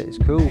at the minute. It's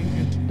cool.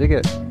 Dig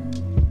it.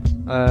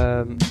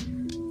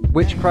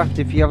 Witchcraft,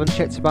 if you haven't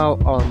checked him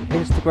out on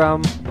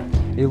Instagram,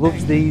 he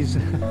loves these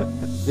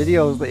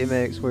videos that he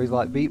makes where he's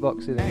like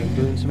beatboxing and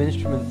doing some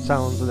instrument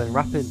sounds and then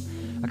rapping.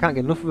 I can't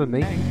get enough of him,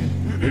 me.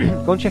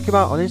 Go and check him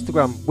out on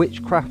Instagram.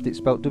 Witchcraft. It's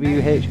spelled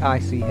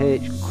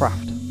W-H-I-C-H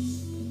Craft.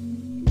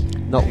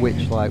 Not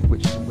witch, like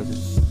witches and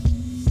wizards.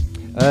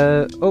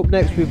 Up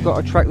next we've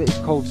got a track that is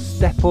called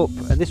Step Up,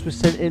 and this was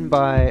sent in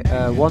by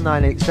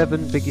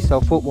 1987, Big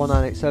Yourself Up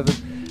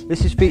 1987.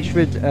 This is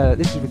featuring,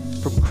 this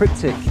is from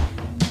Cryptic.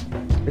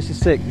 This is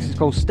sick, this is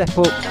called Step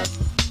Up.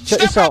 Check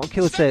this out on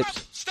Killer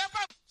Tapes.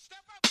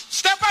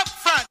 Step up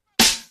front.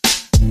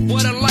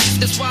 What I like,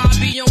 that's why I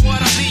be on what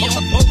I be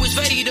on. Always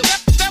ready to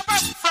step up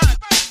front.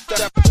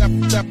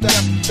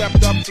 Step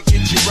up to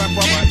get your rep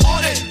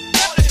on it.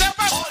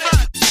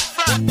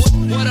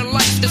 What I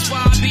like, that's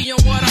why I be on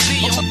what I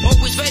be on.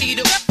 Always ready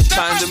to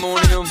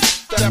Pandemonium.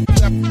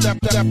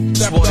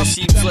 That's what it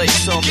seems like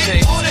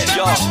sometimes.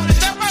 Yo,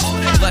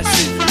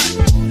 listen.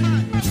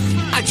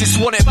 I just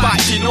want it back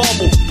to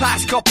normal.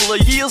 Past couple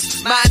of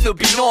years, man, they've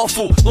been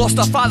awful. Lost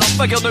a father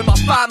figure, now my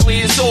family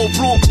is all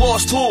broke.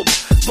 Lost hope,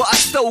 but I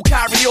still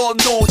carry on,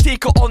 no.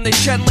 Take it on the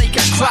chin like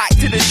a crack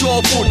to the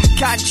jawbone.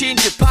 Can't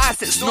change the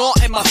past, it's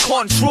not in my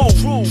control.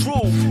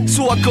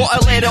 So I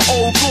gotta let it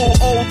all go.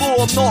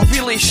 Although I'm not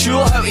really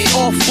sure how to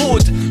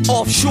offload.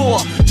 Offshore,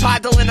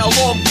 paddling a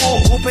long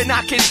boat, hoping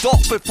I can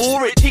dock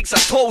before it takes a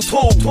toll.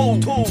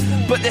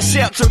 But the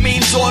search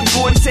remains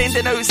ongoing,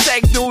 sending out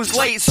signals,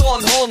 lights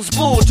on, horns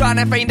blow. Trying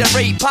to find the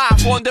right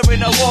path,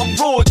 wandering a long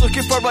road,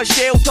 looking for a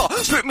shelter,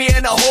 put me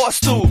in a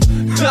hostel.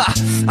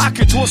 I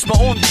could host my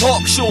own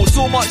talk show,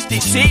 so much to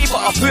say,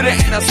 but I put it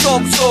in a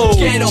song. So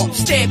get up,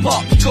 step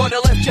up, you gotta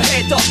lift your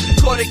head up,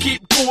 gotta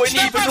keep going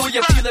even though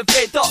you're feeling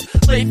fed up.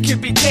 Life can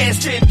be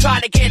testing,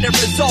 trying to get a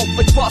result,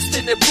 but trust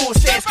in the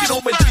process, can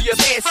only do your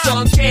best,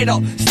 son. Get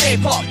up,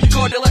 step up, you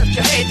gotta lift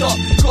your head up,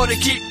 gotta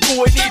keep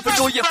going even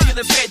though you're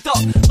feeling fed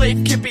up.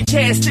 Life can be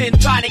testing,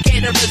 trying to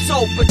get a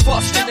result, but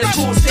trust in the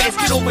process,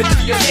 can only do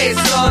your best,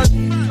 son.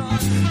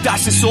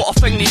 That's the sort of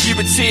thing that you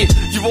would say.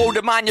 You're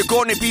older man, you're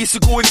gonna be, so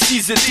go and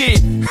seize a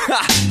day.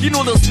 You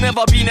know there's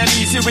never been an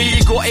easy way.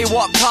 You gotta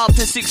work hard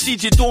to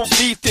succeed, you don't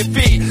leave to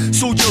fate.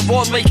 Soldier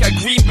on like a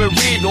green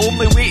beret. The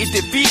only way to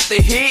defeat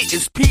the hate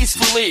is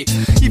peacefully.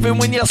 Even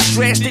when you're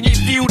stressed and you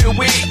feel the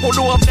weight.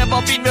 Although I've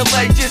never been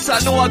religious, I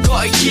know I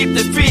gotta keep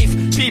the faith.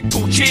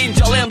 People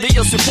change, I learned that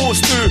you're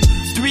supposed to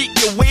tweak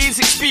your ways,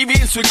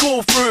 experience we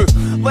go through.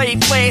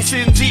 Life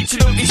lessons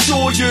reaching out to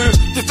show you.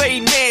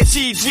 Divine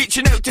message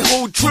reaching out to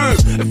hold true.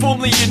 If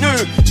only you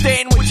knew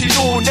then what you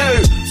know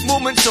now.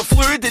 Moments are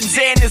fluid and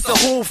Zen is the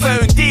whole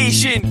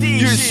foundation.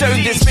 Use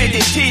sound as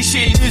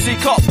meditation.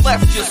 Music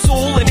uplifts your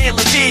soul and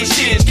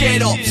elevation.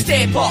 Get up,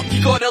 step up,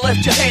 you gotta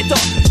lift your head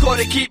up.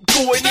 Gotta keep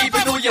going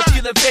even though you're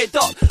feeling fed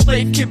up.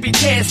 Life can be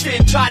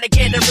testing, trying to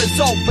get a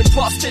result, but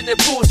trust in the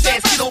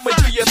process, can only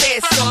do your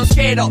best, son.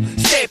 Get up,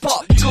 step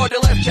up, you gotta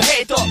lift your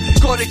head up.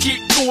 Gotta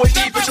keep going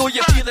even though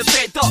you're feeling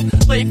fed up.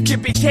 Life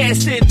can be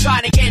testing,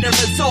 trying to get a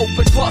result,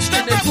 but trust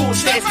in the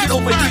process, can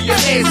only do your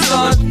best,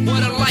 son.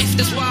 What a life,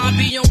 that's why I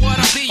be on what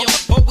I be on.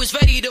 Always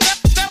ready to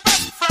step up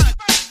front.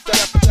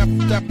 Step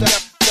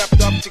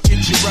up to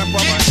get you rap on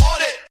it.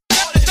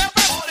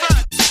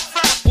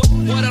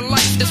 What a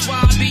life, that's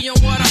why I be on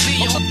what I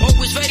be on.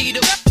 Always ready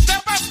to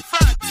step up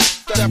front.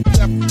 Step up,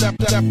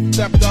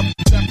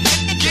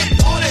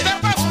 get on it.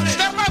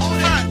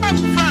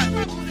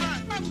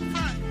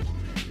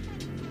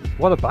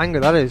 What a banger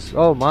that is.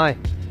 Oh my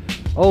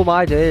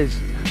days.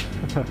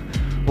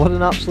 What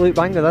an absolute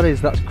banger that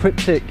is. That's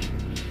Cryptic.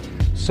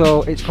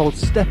 So it's called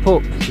Step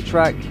Up, the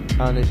track,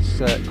 and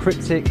it's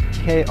Cryptic,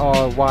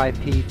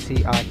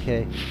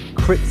 K-R-Y-P-T-I-K.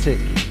 Cryptic.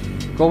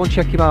 Go and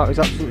check him out, he's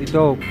absolutely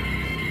dope.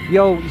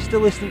 Yo, you're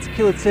still listening to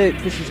Killer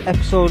Tapes. This is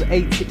episode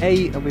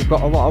 88, and we've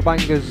got a lot of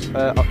bangers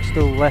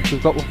still left.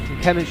 We've got one from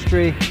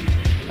Chemistry,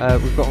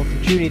 we've got one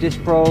from Junie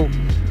Disprol,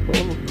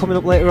 coming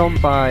up later on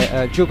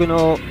by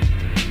Juggernaut,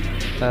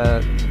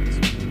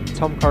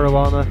 Tom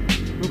Caruana.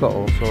 We've got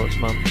all sorts,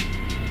 man.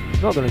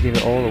 I'm not going to give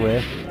it all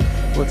away.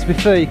 Well, to be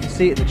fair, you can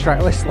see it in the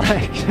track list,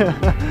 like.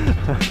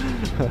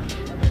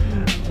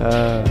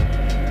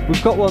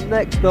 We've got one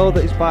next, though,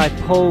 that is by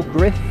Paul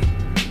Griff.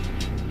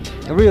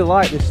 I really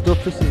like this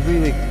stuff. This is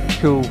really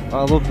cool.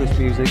 I love this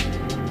music.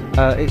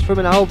 It's from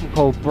an album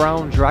called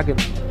Brown Dragon,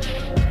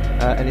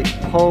 and it's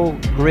Paul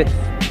Griff.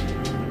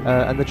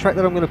 And the track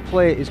that I'm going to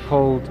play is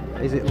called,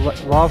 is it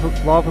Lava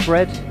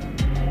Bread?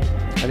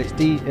 And it's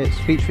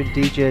featuring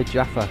DJ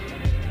Jaffa.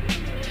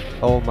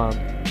 Oh man,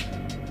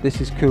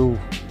 this is cool.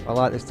 I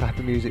like this type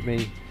of music,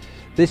 me.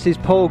 This is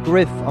Paul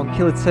Griff on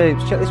Killer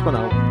Tapes. Check this one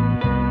out.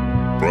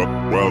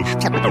 Welsh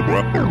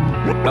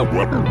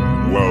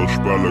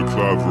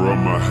balaclava on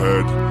my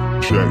head.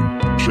 Check.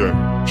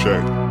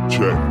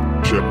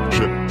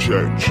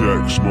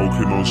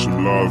 Smoking on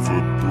some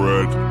lava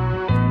bread.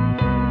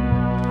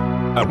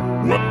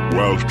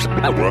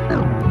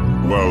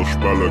 Welsh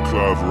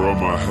balaclava on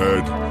my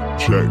head.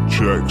 Check.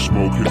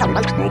 Smoking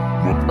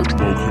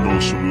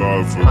on some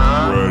lava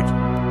bread.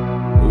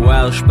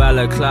 Welsh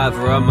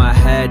balaclava on my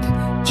head.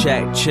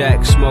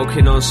 Check,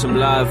 smoking on some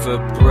lava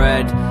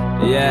bread.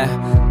 Yeah,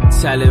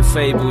 telling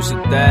fables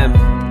of them,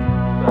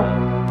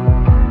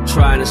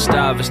 trying to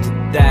starve us to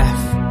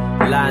death.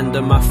 Land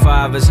of my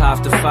fathers,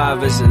 half the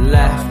fathers are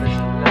left.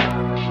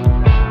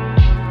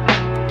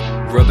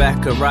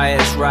 Rebecca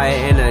riots,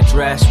 rioting her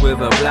dress with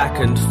a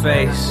blackened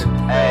face.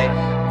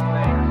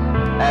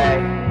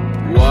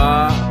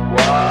 What?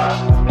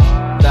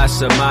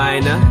 That's a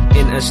minor,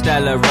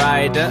 interstellar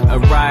rider,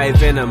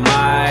 arrive in a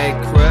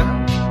micro.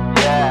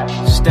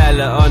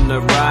 Stella on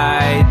the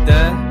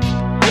rider.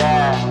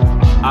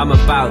 I'm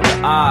about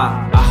the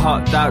art. I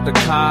hopped out the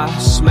car,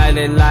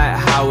 smelling like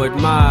Howard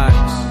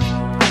Marks.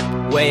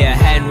 Weigh a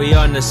Henry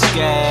on the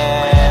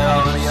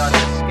scale.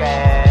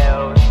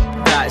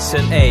 That's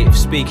an 8.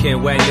 Speaking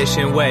Wenglish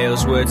in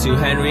Wales, word to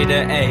Henry the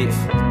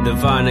 8th.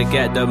 Nirvana,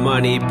 get the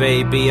money,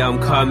 baby, I'm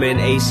coming.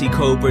 AC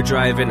Cobra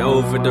driving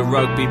over the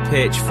rugby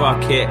pitch.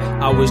 Fuck it,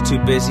 I was too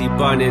busy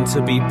bunning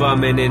to be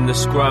bumming in the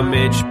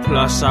scrummage.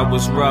 Plus I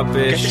was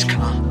rubbish. Get this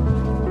car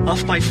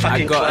off my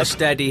fucking I got club. a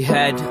steady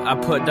head, I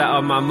put that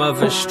on my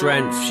mother's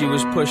strength. She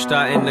was pushed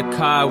out in the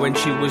car when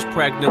she was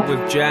pregnant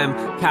with Jem.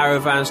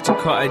 Caravans to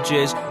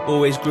cottages,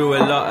 always grew a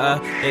lotter.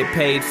 It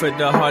paid for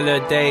the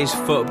holidays,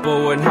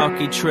 football and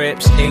hockey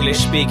trips. English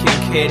speaking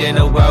kid in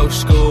a Welsh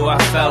school, I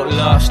felt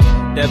lost.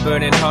 They're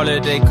burning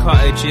holiday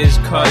cottages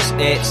cause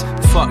it's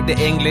fuck the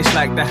English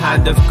like the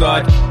hand of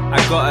God. I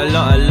got a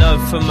lot of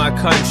love for my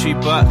country,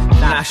 but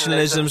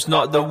nationalism's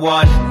not the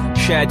one.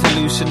 Shared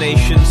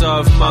hallucinations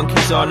of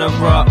monkeys on a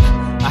rock.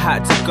 I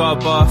had to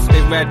gob off,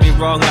 they read me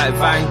wrong like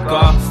Van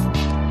Gogh.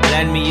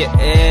 Lend me your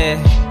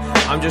ear,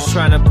 I'm just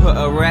trying to put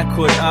a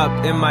record up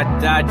in my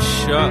dad's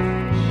shop.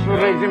 For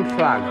raising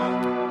flags,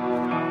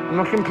 I'm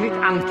a complete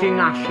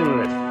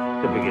anti-nationalist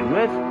to begin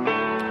with.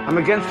 I'm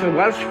against the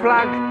Welsh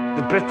flag,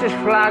 the British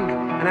flag,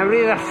 and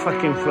every other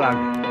fucking flag.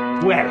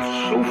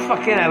 Welsh, who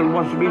fucking hell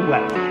wants to be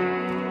Welsh?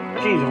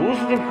 Jesus, who's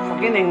in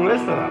fucking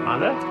English for that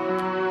matter?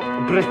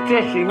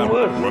 British, even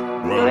worse.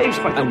 Well, they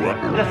fucking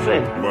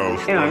listen.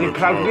 You know, you're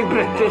proud to be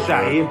British,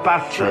 are you?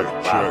 Bastard.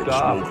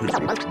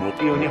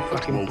 You and your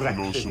fucking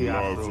Brexit, you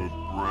asshole.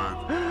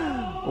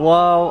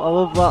 Wow, I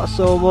love that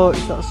so much.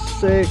 That's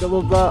sick. I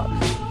love that.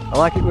 I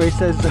like it where he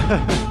says,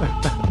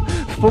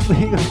 "Fuck the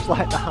English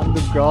like the hand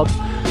of God."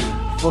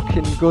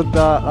 Fucking good.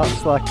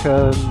 That's like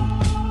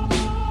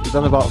he's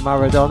on about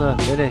Maradona,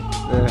 isn't he?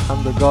 The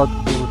hand of God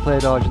when we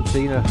played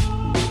Argentina.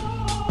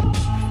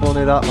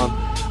 Funny that, man.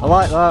 I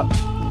like that.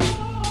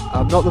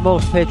 I'm not the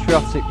most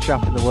patriotic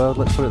chap in the world.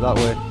 Let's put it that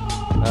way.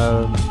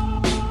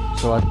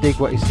 So I dig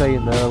what he's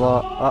saying there a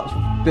lot.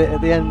 That bit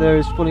at the end there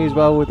is funny as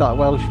well with that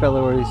Welsh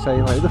fella where he's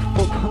saying like, who the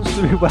fuck wants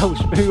to be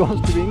Welsh? Who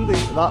wants to be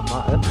English for that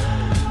matter?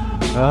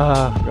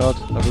 Ah, God,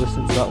 I've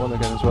listened to that one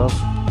again as well.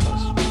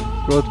 That's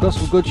good. Got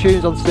some good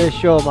tunes on today's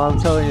show, man. I'm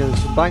telling you,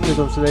 there's some bangers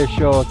on today's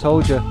show. I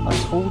told you.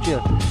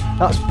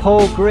 That's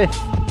Paul Griff,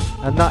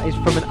 and that is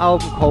from an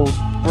album called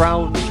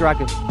Brown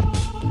Dragon,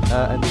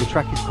 and the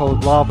track is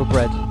called Lava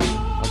Bread.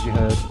 As you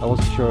heard, I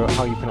wasn't sure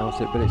how you pronounce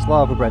it, but it's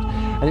Lava Bread,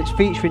 and it's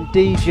featuring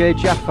DJ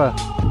Jaffa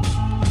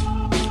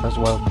as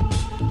well,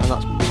 and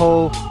that's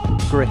Paul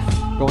Griff.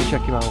 Go and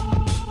check him out.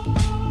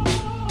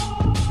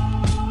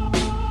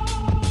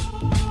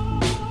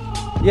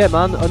 Yeah,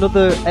 man,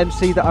 another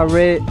MC that I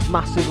rate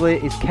massively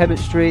is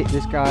Chemistry.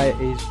 This guy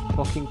is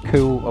fucking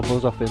cool. I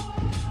buzz off him.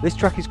 This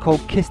track is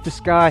called Kiss the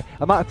Sky.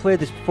 I might have played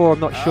this before, I'm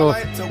not sure.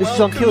 This is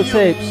on Killer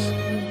Tapes.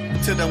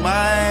 To the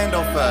mind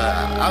of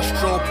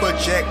astral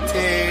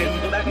projecting,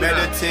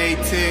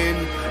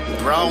 meditating,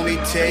 brownie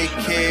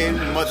taking,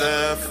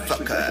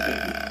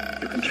 motherfucker.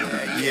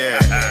 Yeah.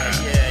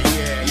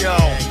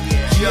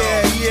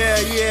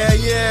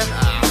 Yeah.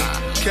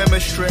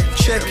 Chemistry,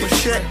 check.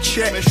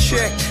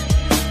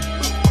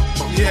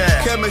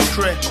 Yeah.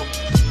 Chemistry.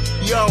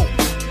 Yo.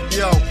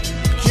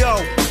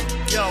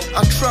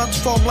 I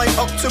transform like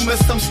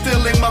Optimus, I'm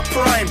still in my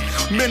prime.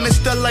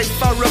 Minister like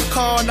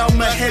Farrakhan,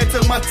 I'm ahead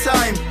of my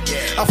time.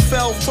 I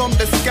fell from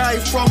the sky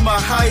from a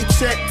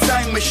high-tech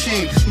time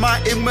machine.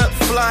 Mighty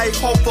McFly,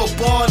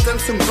 hoverboard and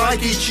some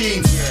baggy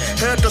jeans.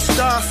 Heard the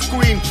star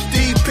scream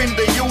deep in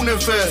the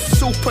universe.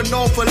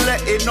 Supernova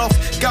letting off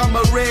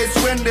gamma rays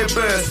when they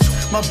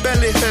burst. My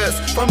belly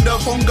hurts from the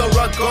hunger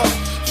I got.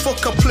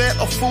 Fuck a plate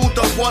of food,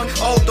 I want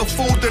all the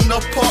food in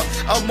the pot.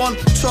 I'm on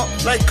top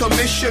like a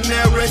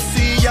missionary.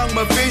 See, I'm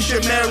a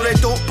visionary.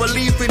 Don't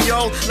believe in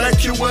y'all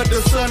like you were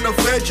the son of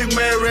Virgin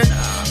Mary.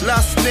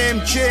 Last name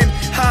Jane,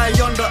 high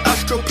on the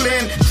astral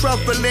plane.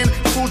 Traveling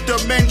through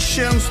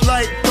dimensions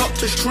like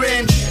Doctor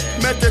Strange.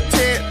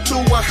 Meditate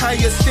to a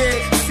higher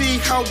state. See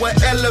how I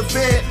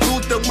elevate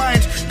through the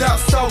mind.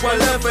 That's how I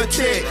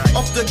levitate.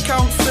 Off the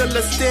council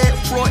estate,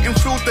 floating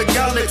through the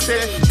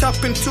galaxy. Tap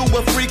into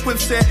a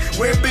frequency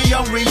way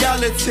beyond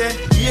reality.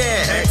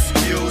 Yeah,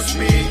 excuse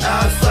me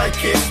as I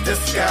kiss the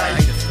sky.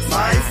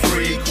 My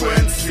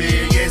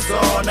frequency is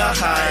on a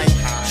high.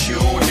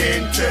 Tune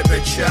into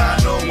the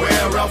channel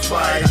where I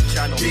fight.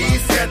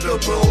 These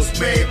edibles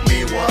make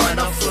me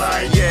wanna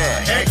fly.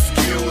 Yeah,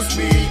 excuse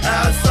me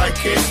as I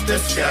kiss the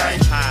sky.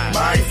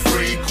 My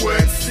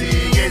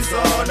frequency is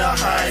on a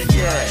high.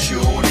 Yeah,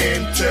 tune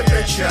into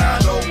the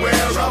channel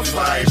where I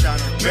fight.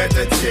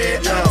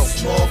 Meditate and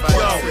smoke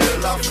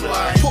until I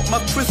fly. Put my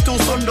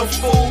crystals on the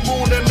full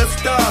moon and the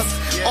stars.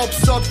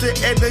 Absorb the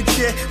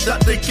energy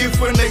that they give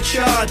when they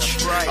charge.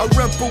 A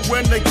rebel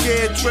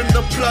renegade when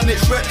the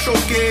planet's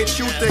retrograde.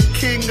 You the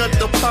king of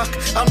the pack,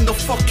 I'm the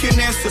fucking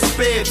ace of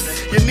spades.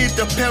 You need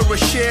a pair of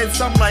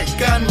shades, I'm like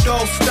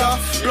Gandalf star.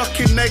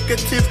 Blocking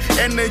negative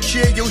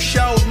energy, you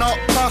shall not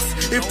pass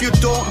if you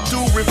don't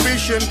do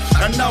revision.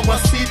 And now I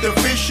see the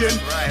vision.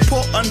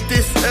 Put on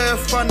this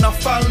earth and I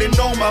finally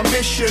know my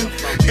mission.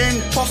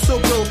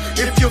 Impossible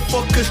if you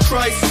fuckers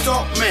try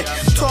stop me.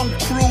 Tom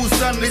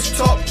Cruise and his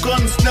Top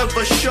Guns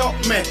never shot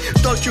me.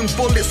 Dodging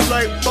bullets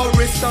like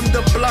Boris, I'm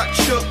the black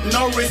Chuck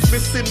Norris.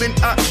 Missing in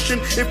action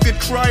if you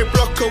try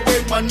block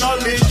away my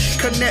knowledge.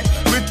 Connect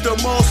with the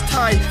most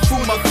high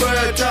through my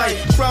third eye.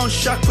 Crown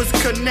chakras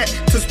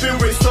connect to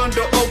spirits on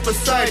the other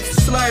side.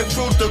 Slide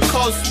through the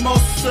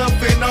cosmos,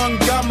 surfing on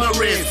gamma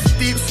rays.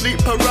 Deep sleep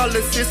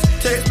paralysis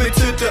takes me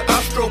to the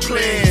astral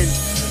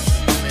planes.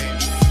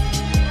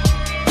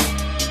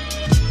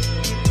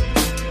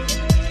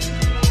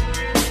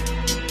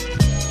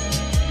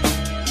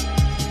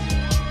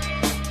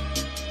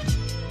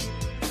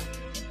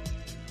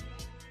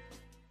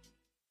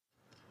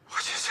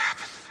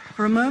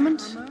 For a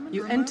moment,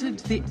 you entered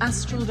the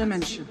astral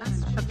dimension,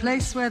 a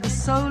place where the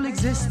soul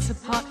exists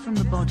apart from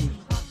the body.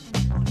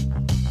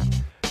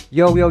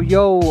 Yo,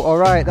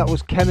 alright, that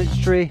was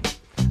Chemistry,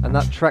 and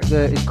that track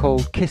there is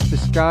called Kiss the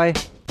Sky.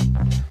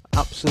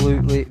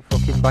 Absolutely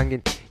fucking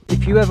banging.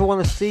 If you ever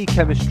want to see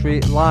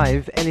Chemistry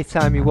live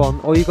anytime you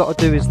want, all you got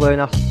to do is learn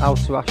how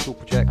to astral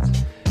project.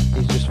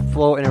 He's just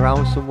floating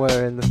around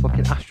somewhere in the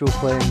fucking astral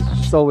planes,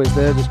 just always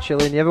there, just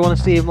chilling. You ever want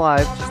to see him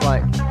live,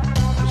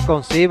 just go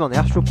and see him on the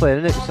astral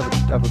plane, innit? Just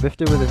have a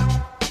bifter with him.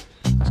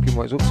 Ask him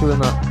what he's up to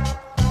and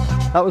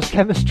that. That was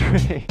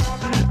Chemistry.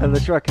 And the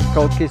track is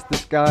called Kiss the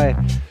Sky.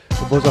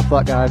 The buzz off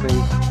that guy,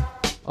 me.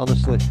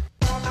 honestly.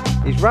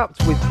 He's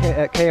rapped with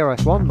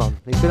KRS-One, man.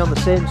 He's been on the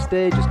same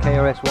stage as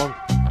KRS-One.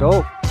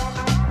 Dope.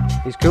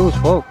 He's cool as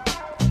fuck.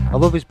 I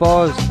love his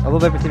bars. I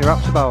love everything he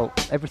raps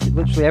about. Everything,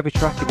 literally every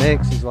track he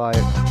makes is like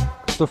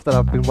stuff that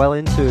I've been well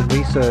into and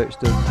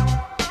researched, and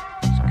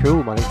it's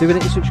cool, man. He's doing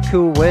it in such a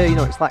cool way. You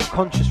know, it's like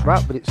conscious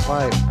rap, but it's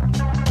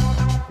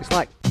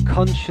like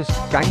conscious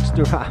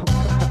gangster rap.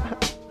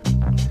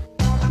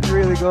 It's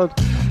really good.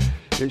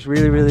 It's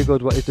really, really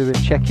good what he's doing.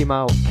 Check him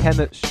out.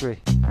 Chemistry.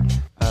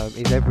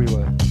 He's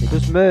everywhere. He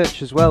does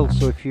merch as well,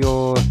 so if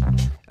you're...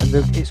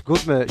 it's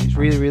good merch. It's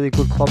really, really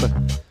good clobber.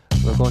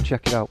 So go and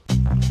check it out.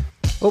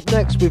 Up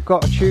next, we've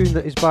got a tune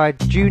that is by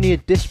Junior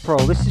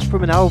Dispro. This is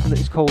from an album that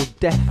is called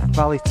Death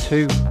Valley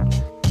 2.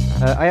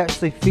 I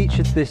actually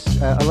featured this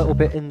a little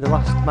bit in the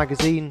last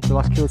magazine, the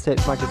last Killer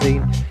Tapes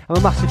magazine. I'm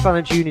a massive fan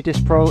of Junior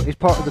Dispro. He's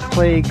part of the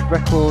Plague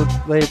record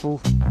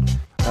label,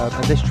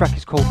 and this track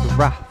is called The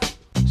Wrath.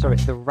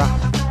 The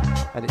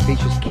Wrath, and it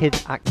features Kid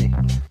Acne.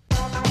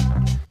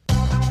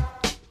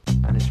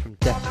 And it's from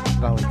Death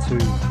Valley 2.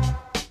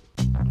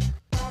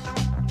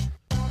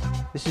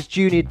 This is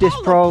Junior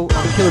Dispro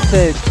on Killer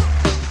Tapes.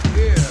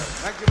 Yeah,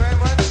 thank you very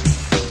much.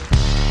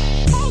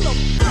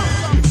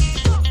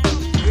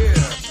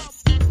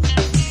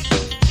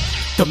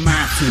 The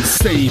math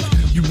insane.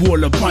 You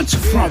all a bunch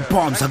of front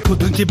bombs. I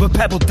couldn't give a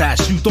pebble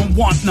dash. You don't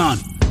want none.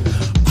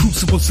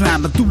 Crucible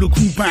slam, Medulla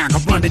crew bang.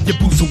 I'm running your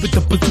boots with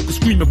the bazooka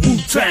screaming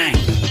Wu-Tang.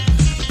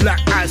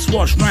 Black ice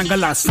wash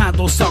Wrangler,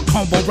 sandal sock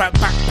combo rap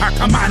backpack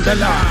a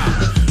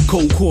mandala.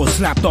 Cold core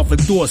slapped off a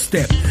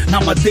doorstep.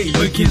 Now my day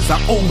begins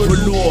an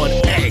overlord.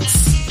 X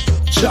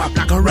chop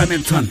like a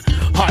Remington.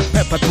 Hot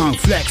pepper tongue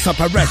flex up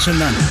a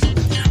echelon.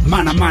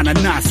 Mana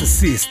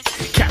narcissist.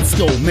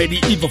 Catskill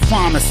medieval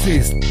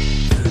pharmacist.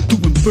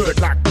 Doing bird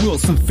like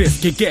Wilson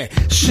Fisk. You get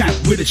shot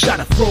with a shot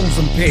of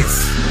frozen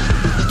piss.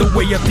 The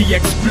way of the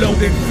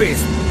exploding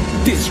fist.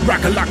 This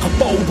rocker like a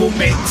bogle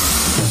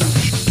mix.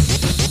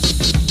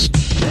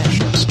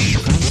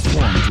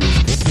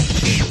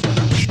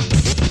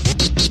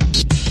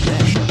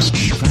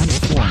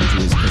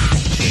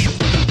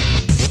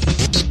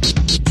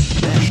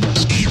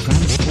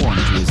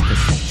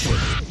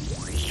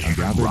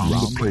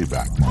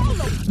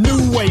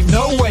 New wave,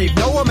 no wave,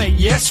 no one mate,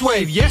 yes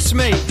wave, yes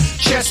mate,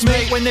 chest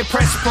mate when they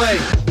press play.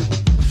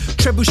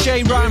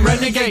 Trebuchet rhyme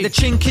renegade, the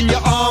chink in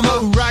your armor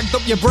who ragged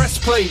up your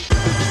breastplate.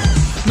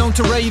 Known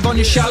to rave on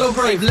your shallow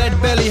grave, lead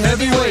belly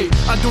heavyweight,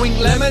 I drink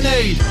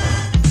lemonade.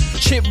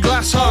 Chip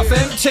glass half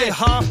empty,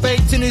 half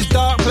baked in his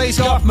dark place,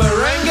 half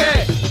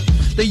merengue.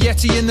 The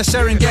Yeti in the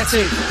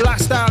Serengeti,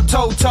 blast out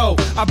Toto.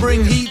 I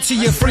bring heat to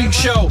your freak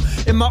show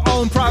in my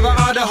own private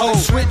Idaho.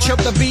 Switch up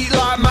the beat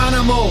like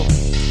Manimal.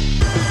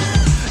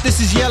 This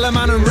is Yellow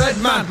Man and Red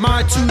Man,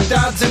 my two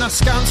dads in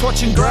askance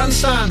watching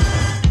grandstand.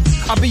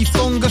 I be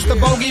Fungus the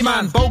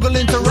bogeyman, bogle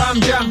into Ram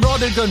Jam,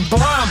 Rodigan,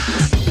 blam.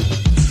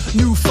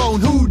 New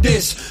phone, who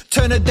dis?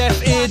 Turn a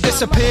deaf ear,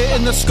 disappear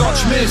in the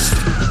Scotch mist.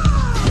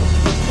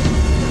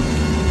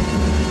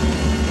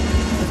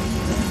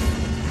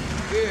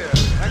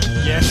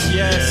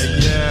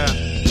 Yes, yeah.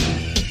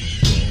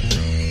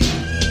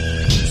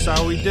 That's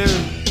how we do.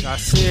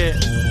 That's it.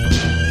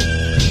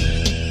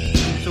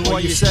 So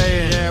what you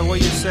saying? Yeah, what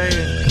you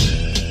saying?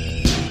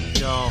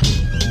 Yo.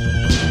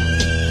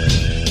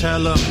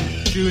 Tell them.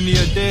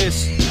 Junior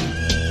this.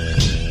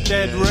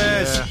 Dead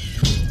Res. Yeah.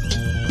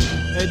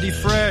 Eddie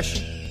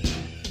Fresh.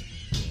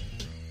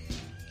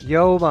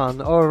 Yo,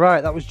 man.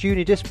 Alright, that was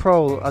Junior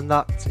Dispro, and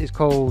that is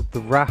called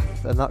The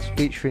Wrath, and that's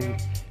featuring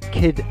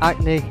Kid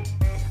Acne.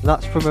 And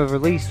that's from a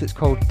release that's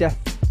called Death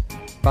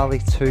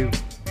Valley 2.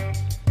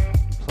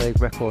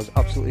 Plague Records,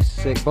 absolutely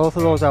sick. Both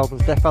of those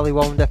albums, Death Valley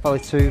 1 and Death Valley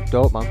 2,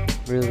 dope, man.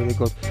 Really, really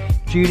good.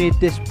 Junior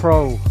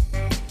Dispro.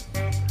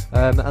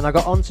 And I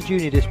got onto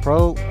Junior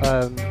Dispro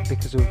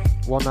because of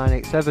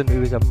 1987,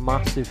 who is a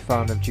massive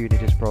fan of Junior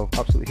Dispro.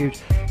 Absolutely huge.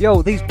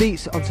 Yo, these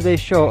beats on today's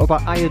show are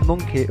by Iron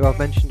Monkey, who I've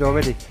mentioned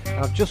already.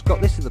 And I've just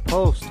got this in the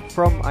post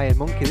from Iron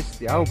Monkey. This is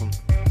the album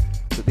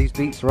that these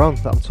beats are on,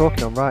 that I'm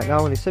talking on right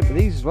now. And he sent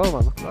me these as well,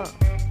 man. Look at that.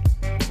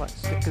 Like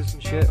stickers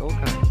and shit, all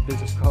kinds of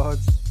business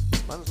cards.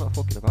 Man's not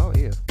fucking about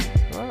here. Look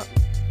at that.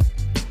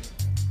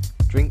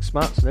 Drink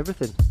mats and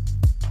everything.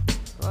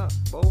 Look at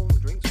that. Boom,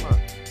 drink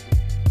mats.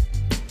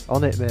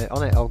 On it, mate,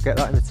 on it. I'll get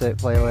that in the tape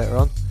player later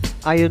on.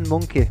 Iron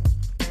Monkey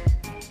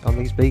on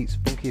these beats.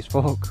 Funky as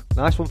fuck.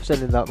 Nice one for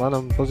sending that, man.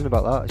 I'm buzzing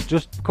about that. It's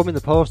just come in the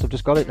post. I've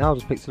just got it now.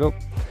 Just picked it up.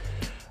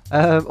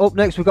 Up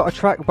next, we've got a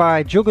track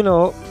by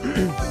Juggernaut.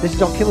 This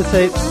is on Killer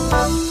Tapes.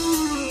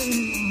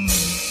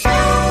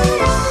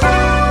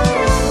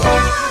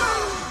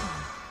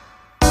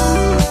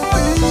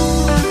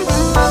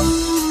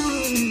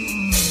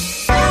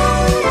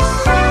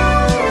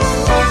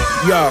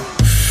 Yo,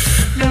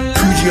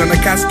 Coogee on a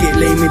casket,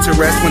 lay me to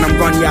rest. When I'm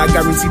gone, yeah, I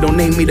guarantee don't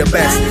name me the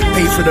best.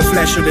 Pay for the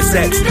flesh or the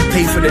sex,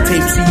 pay for the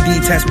tape, CD,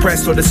 test,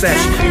 press or the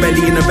sesh.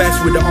 Belly in the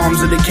vest with the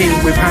arms of the king,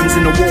 with hands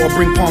in the water,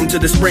 bring palm to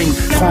the spring.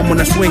 Calm when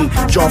I swing,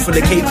 jaw for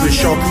the capers,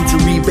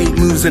 charcuterie, bait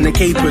moves and the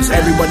capers.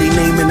 Everybody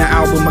naming the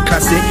album a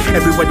classic,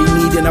 everybody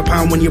needing a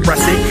pound when you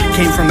brass it.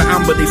 Came from the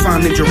amber, they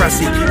found in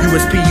Jurassic.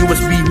 USB,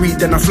 read,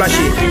 then I flash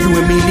it. You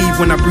and me leave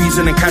when I breeze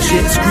and cash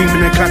it.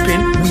 Screaming and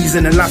clapping,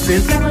 wheezing and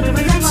laughing.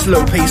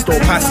 Slow paced or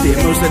past it.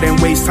 Most of them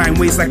waste time,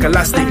 waste like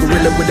elastic.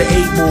 Gorilla with the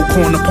 8-ball,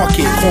 corner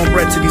pocket.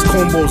 Cornbread to these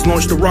cornballs,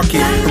 launch the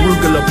rocket.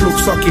 Arugula, plug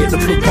socket, the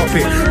plug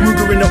poppet.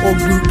 Ruger in the old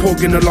group,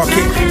 pog in the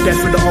locket.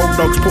 Death with the old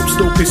dogs, pop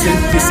still pissing.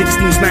 Your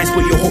 16's nice,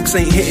 but your hooks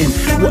ain't hitting.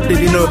 What did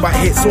he know about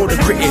hits or the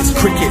crickets?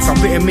 Crickets, I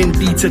bit him in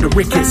D to the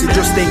rickets. It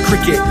just ain't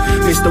cricket.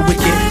 Mr.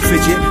 Wicket,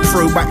 fidget,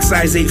 throwback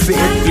size 8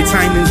 fitted. Your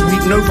timing's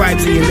weak, no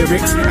vibes in your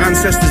lyrics.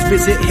 Ancestors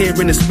visit, here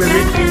in the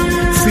spirit.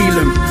 Feel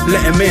him,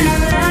 let him in.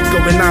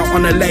 Going out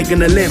on a leg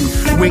and a limb,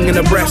 wing and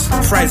a breast,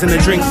 fries and a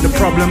drink. The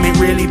problem ain't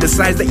really the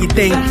size that you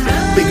think.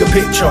 Bigger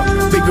picture,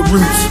 bigger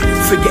roots,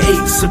 figure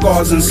 8,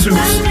 cigars and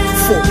suits.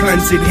 4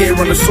 planted here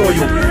on the soil,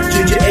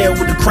 ginger ale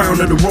with the crown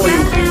of the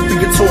royal.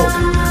 Bigger talk,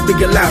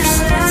 bigger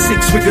laughs,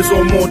 6 figures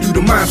or more, do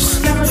the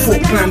maths.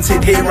 4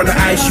 planted here on the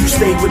ice, you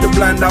stay with the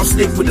bland, I'll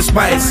stick with the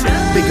spice.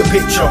 Bigger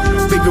picture,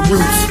 bigger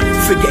roots,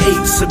 figure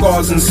 8,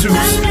 cigars and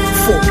suits.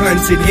 4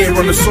 planted here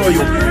on the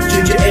soil,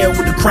 ginger ale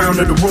with the crown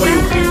of the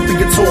royal.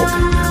 Bigger talk,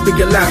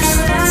 bigger laughs,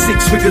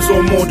 6 figures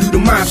or more, do the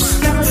maths.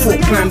 4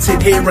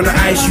 planted here on the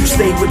ice, you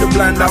stay with the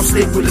bland, I'll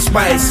stick with the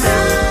spice.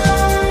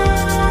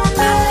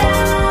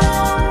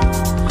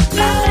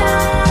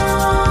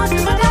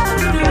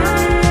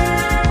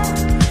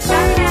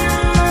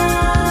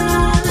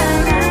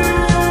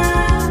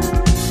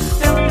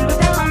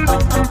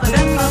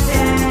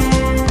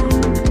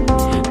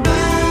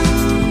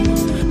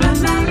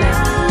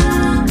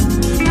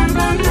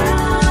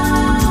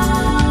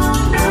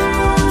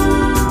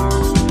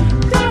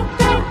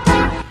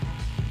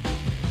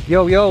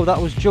 Yo,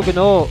 that was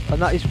Juggernaut, and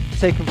that is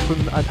taken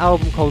from an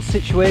album called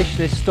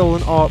Situationist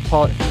Stolen Art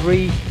Part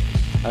 3,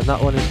 and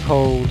that one is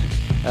called,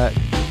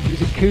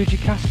 is it Coogee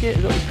Casket?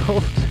 Is that what it's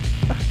called?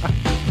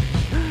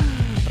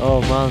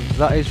 Oh man,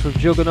 that is from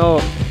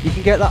Juggernaut. You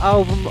can get that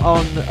album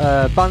on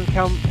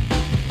Bandcamp,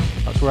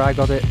 that's where I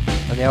got it,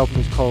 and the album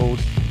is called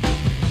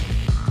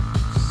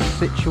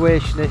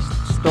Situationist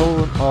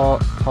Stolen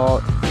Art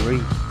Part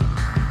 3.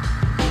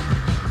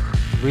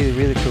 Really,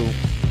 really cool.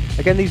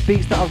 Again, these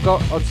beats that I've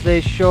got on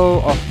today's show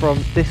are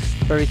from this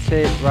very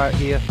tape right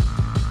here.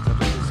 I've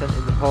just been sent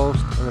in the post,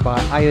 and they're by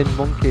Iron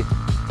Monkey.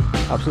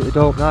 Absolutely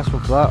dope, nice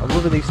one for that. I'm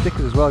loving these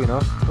stickers as well, you know.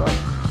 Right.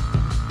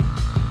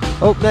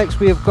 Up next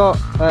we have got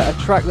a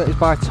track that is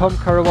by Tom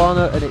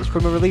Caruana, and it's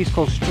from a release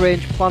called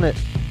Strange Planet.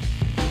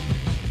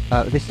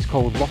 This is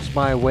called Lost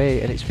My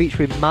Way, and it's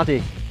featuring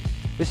Maddie.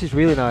 This is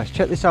really nice.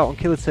 Check this out on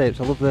Killer Tapes,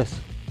 I love this.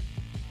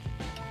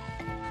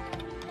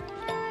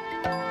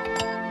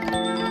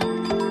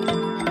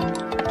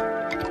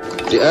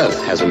 The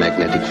Earth has a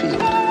magnetic field.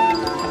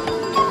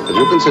 Have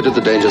you considered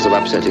the dangers of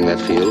upsetting that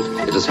field?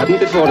 It has happened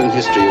before in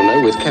history, you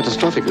know, with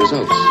catastrophic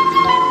results.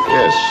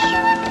 Yes,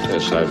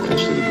 I've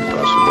considered the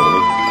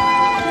possibility.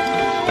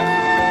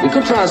 We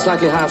could try a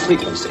slightly higher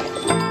frequency.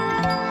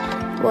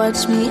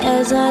 Watch me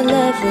as I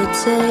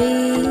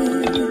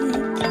levitate.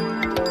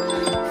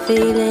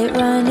 Feel it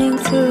running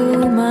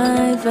through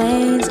my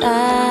veins.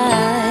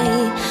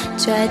 I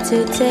try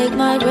to take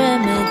my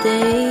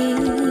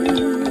remedies.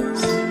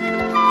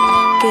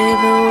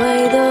 Give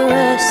away the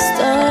rest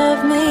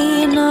of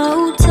me.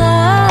 No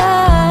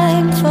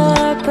time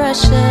for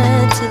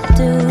pressure to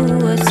do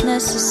what's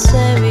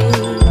necessary.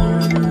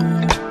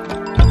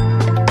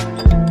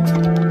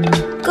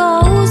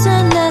 Goals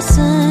and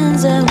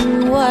lessons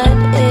and what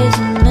is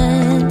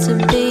meant to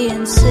be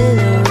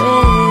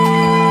ancillary.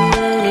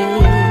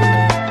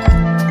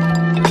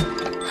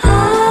 I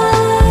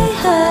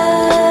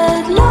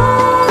had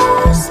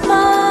lost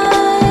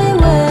my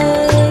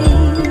way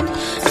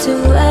to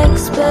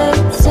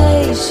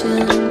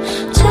expectation.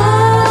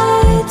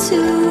 Try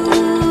to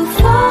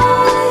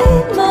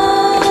find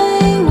my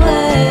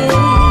way.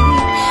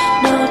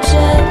 No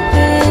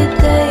jeopardy.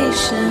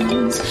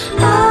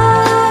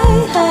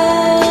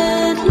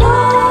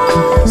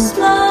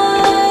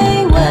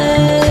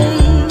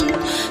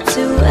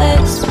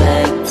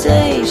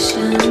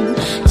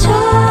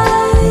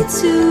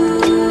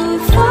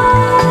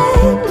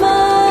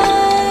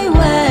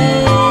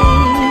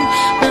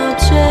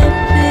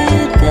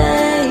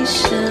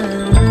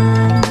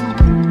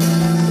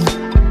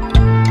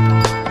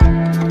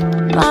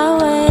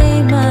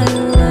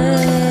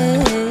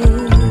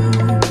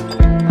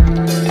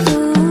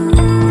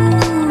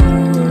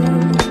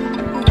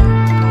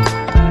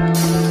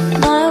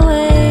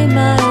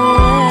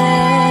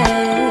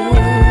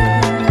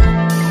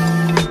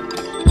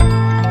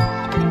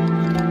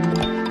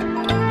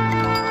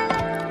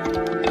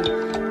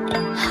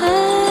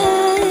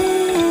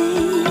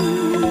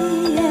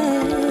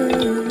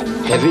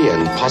 Heavy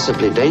and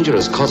possibly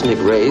dangerous cosmic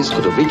rays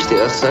could have reached the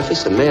Earth's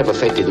surface and may have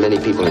affected many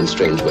people in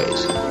strange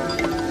ways.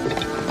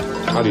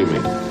 How do you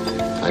mean?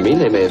 I mean,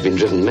 they may have been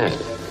driven mad.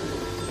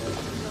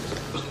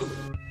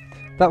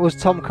 That was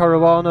Tom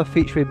Caruana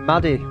featuring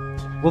Maddie.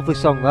 Lovely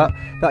song that.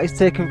 That is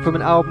taken from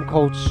an album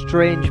called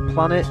Strange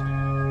Planet.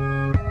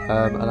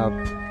 And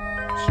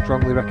I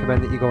strongly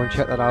recommend that you go and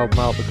check that album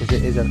out because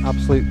it is an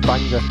absolute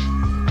banger.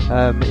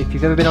 If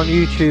you've ever been on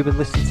YouTube and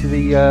listened to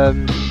the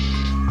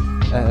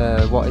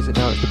what is it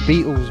now? It's the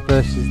Beatles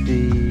versus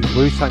the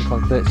Wu-Tang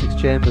Clan 36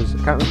 Chambers. I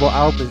can't remember what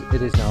album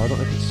it is now. I don't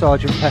know if it's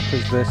Sgt.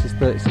 Pepper's versus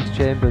 36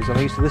 Chambers. And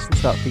I used to listen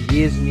to that for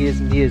years and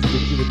years and years.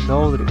 Didn't even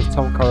know that it was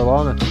Tom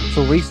Caruana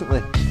until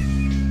recently.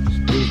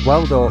 He's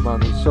well dope,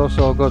 man. He's so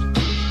good.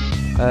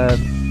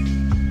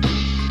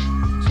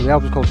 So the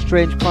album's called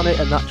Strange Planet,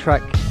 and that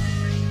track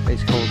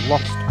is called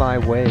Lost My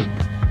Way,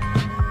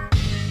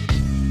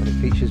 and it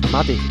features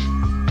Maddie.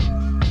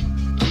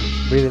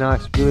 Really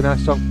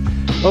nice song.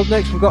 Up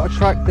next, we've got a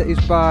track that is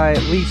by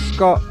Lee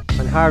Scott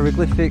and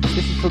Hieroglyphics.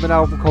 This is from an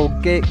album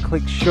called Gate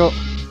Click Shut,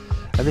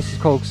 and this is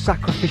called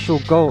Sacrificial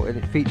Goat, and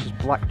it features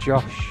Black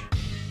Josh.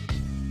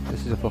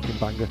 This is a fucking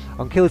banger.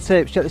 On Killer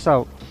Tapes, check this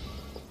out.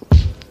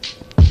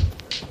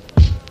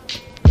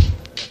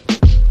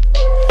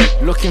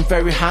 Looking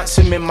very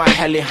handsome in my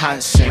Helly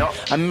Hansen.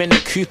 I'm in a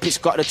coupe, it's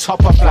got the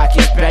top off like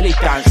it's belly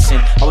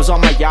dancing. I was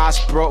on my ass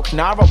broke,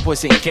 now I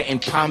wasn't getting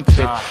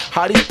pampered.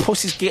 How these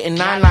pussies getting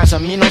 9 lines, I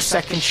mean no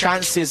second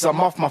chances.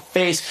 I'm off my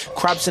face,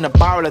 crabs in a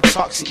barrel of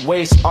toxic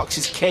waste.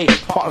 Oxy's cake,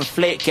 pot and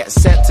flake, get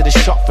sent to the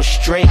shop for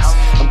straights.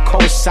 I'm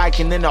cold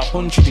sagging in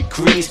 100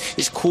 degrees.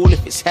 It's cool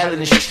if it's hell in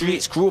the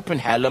streets. Grew up in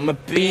hell, I'm a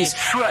beast.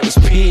 It's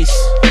peace,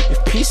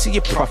 if peace of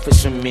your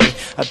profits from me.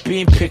 I've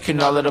been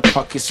picking all of the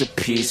pockets of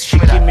peace. She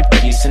give me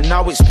peace and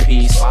now it's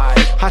peace.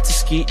 Had to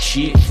skeet,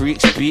 cheat,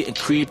 freaks beat and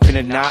creep in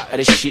and out of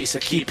the sheets. I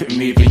keep it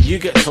moving, you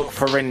get took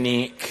for a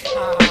nick.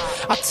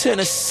 I turn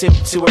a simp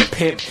to a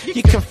pimp.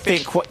 You can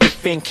think what you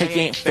think, I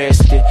ain't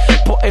thirsty.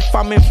 But if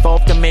I'm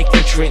involved in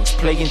making drinks,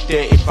 playing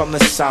dirty from the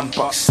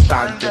sandbox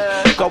standard,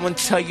 go and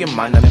tell your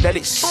man and let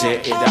it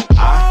sit that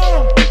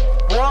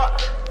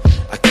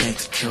I came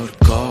to kill the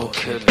gold.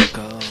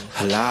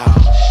 Halal,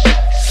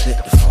 slit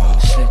the fall.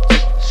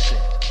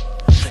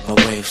 My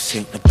wave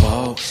sink the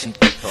boat,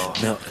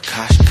 milk the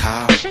cash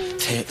cow,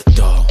 take the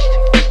dough,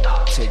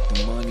 take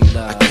the money,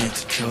 love. I came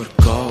to kill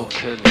the gold,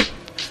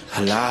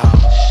 halal,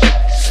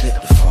 slit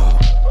the fall.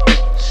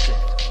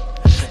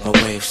 My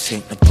wave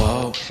sink the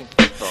boat,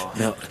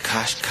 milk the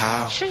cash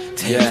cow,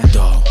 take the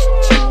dough.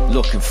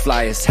 Looking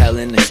fly as hell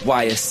in this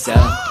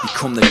YSL.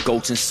 Become the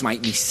goat and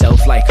smite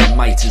myself like I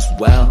might as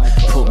well.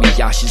 Put me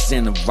ashes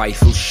in a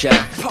rifle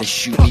shell. Then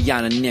shoot me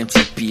on an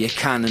empty beer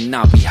can and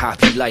I'll be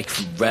happy like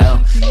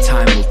Pharrell.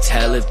 Time will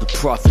tell if the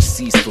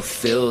prophecy's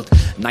fulfilled.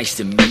 Nice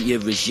to meet you,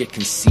 as you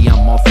can see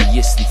I'm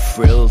obviously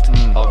thrilled.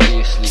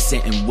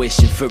 Sitting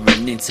wishing for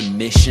an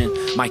intermission.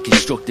 My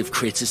constructive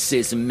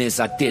criticism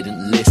is I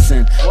didn't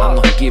listen. I'm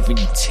not giving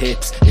you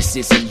tips, this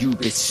isn't you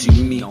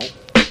Bitsumi.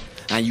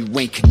 And you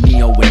ain't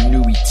Kaneo and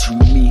Nui to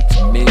me.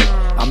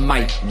 I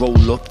might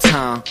roll up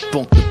town,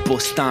 bunk the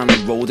bus down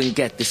the road and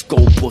get this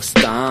gold bus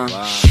down.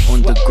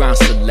 Underground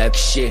celeb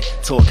shit,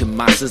 talking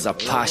masses I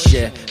pass,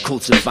 yeah.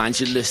 Cult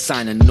evangelist,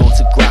 sign an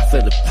autograph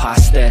at the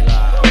pasta.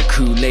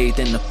 Kool-Aid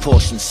in the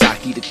portion,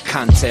 sake the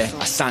cante.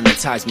 I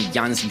sanitize me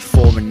hands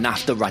before and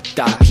after I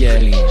dab, yeah.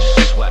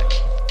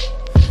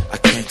 I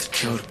came to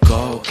kill the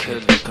gold,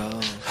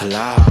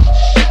 halal,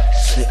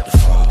 slit the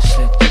fall.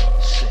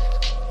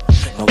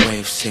 My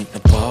wave sink the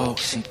boat,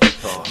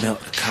 milk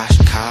the cash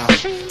cow,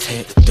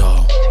 take the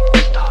dough,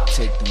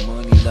 take the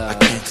money, love.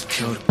 I came to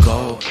kill the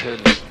gold,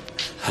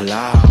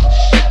 halal,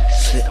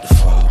 slit the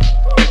fall.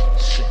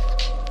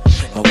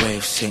 My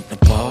wave sink the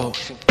boat,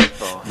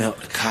 milk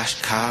the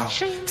cash cow,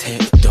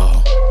 take the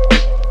dough.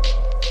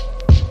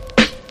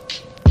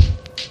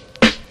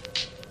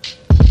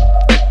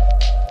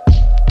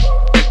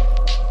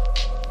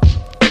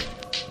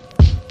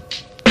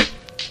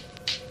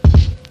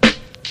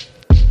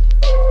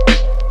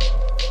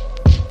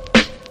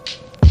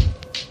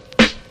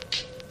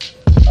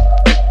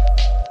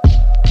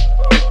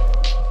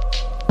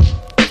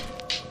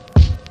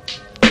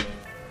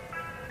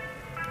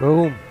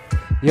 Boom.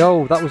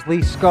 Yo, that was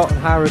Lee Scott and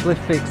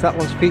Hieroglyphics. That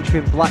one's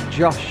featuring Black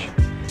Josh,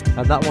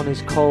 and that one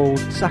is called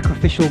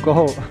Sacrificial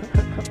Goat.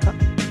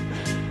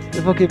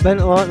 They're fucking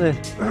mental, aren't they?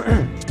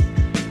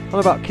 On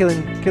about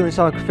killing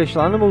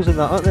sacrificial animals and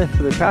that, aren't they,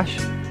 for the cash?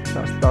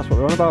 That's what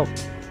they're on about.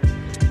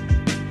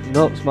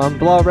 Nuts, man.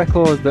 Blah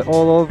Records, they're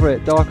all over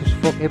it. Dark as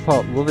fuck hip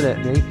hop, loving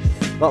it, me.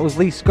 That was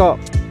Lee Scott,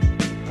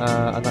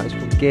 and that is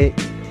from Gate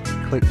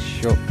Click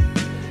Shut.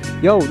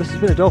 Yo, this has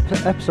been a dope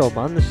episode,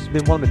 man. This has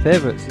been one of my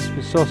favourites. This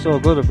has been so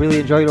good. I've really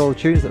enjoyed all the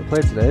tunes that I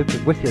played today. It's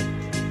been wicked.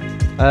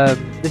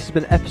 This has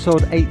been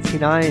episode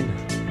 89.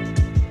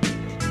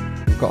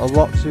 We've got a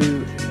lot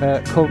to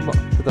come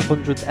for the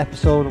 100th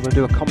episode. I'm going to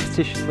do a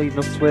competition leading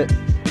up to it.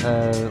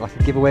 like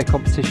a giveaway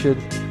competition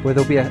where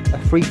there'll be a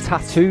free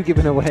tattoo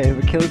given away,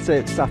 a Killer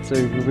Tapes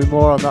tattoo. There'll be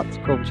more on that to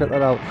come, check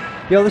that out.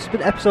 Yo, this has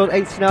been episode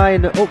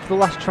 89. Up for the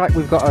last track,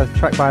 we've got a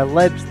track by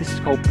Lebs. This is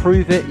called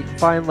Prove It. You can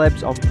find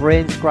Lebs on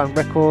Brainsgram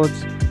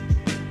Records.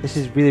 This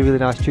is really, really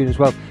nice tune as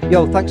well.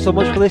 Yo, thanks so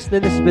much for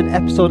listening. This has been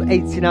episode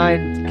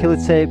 89, Killer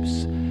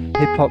Tapes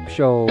Hip Hop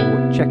Show.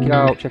 Check it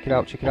out, check it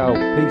out, check it out.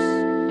 Peace.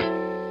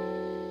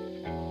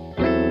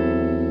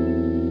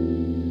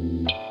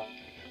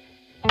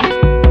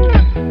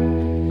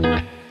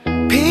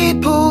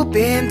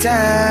 Been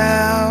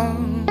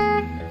down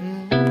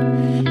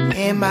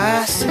in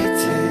my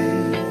city,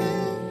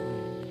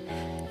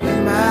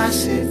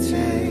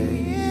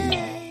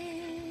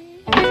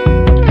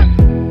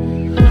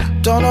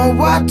 don't know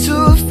what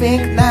to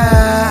think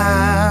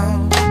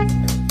now,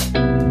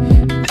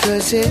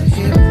 'cause it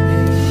hit me,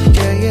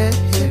 yeah, it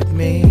hit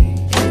me,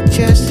 it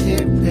just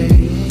hit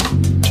me.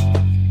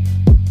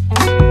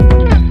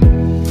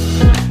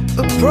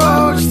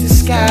 Approach the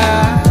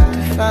sky,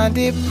 find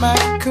it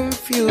might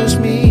confuse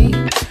me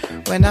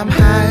when I'm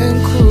high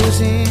and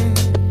cruising,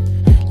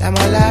 like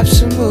my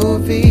life's a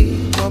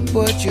movie. What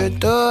would you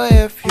do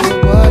if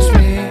you was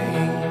me?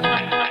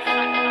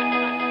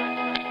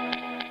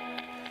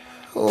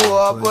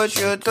 What would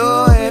you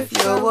do if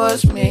you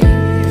was me?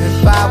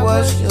 If I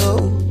was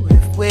you,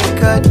 if we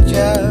could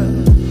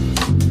just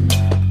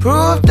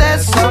prove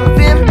there's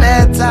something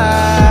better.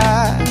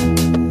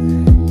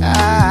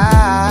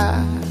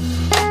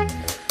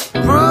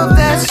 Prove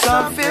there's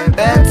something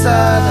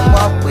better than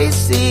what we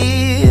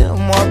see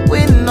and what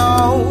we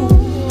know.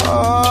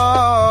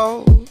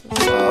 Oh,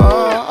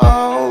 oh,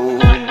 oh.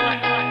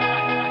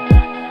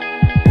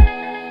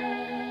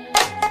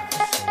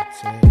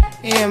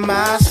 In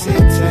my city,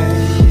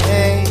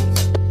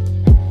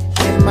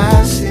 in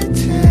my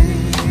city,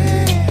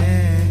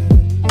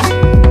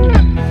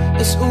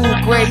 it's all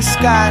grey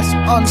skies,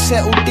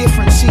 unsettled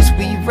differences.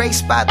 We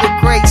race by the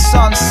grey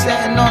sun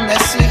setting on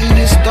that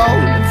city is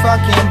stolen.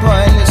 Fucking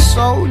pointless,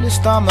 soulless,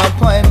 time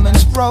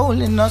appointments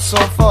rolling. Not so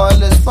far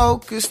less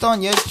focused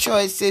on your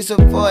choices,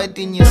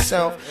 avoiding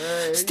yourself.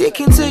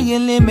 Sticking to your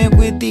limit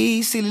with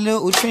these silly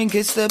little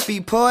trinkets that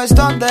be poised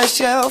on the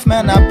shelf.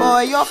 Man, I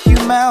buy off you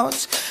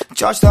mouths.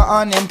 Judge the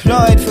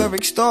unemployed for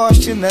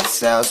extortion that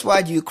sells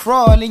while you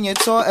crawl in your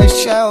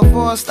tortoise shell.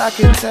 Forced, I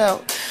can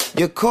tell.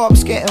 Your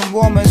corpse getting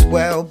warm as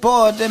well.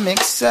 Boredom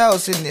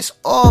excels in this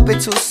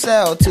orbital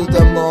cell to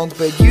the morgue,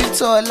 but you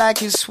taught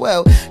like it's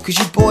swell, 'cause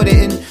you bought it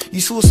and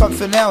you saw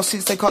something else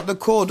since they cut the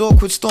cord.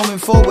 Awkward storming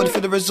forward for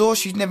the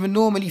resource you've never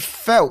normally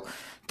felt.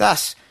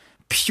 That's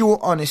pure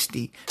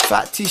honesty.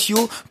 Fact is,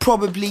 you're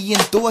probably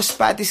endorsed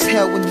by this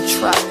hell when you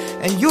trap,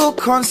 and you're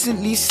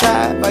constantly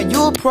sad by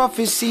your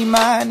prophecy,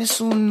 man.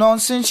 It's all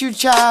nonsense you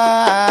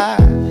try.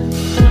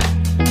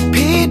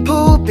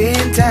 People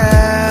been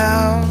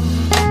down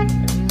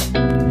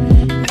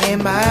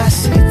in my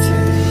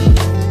city,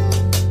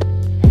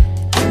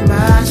 in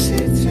my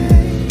city.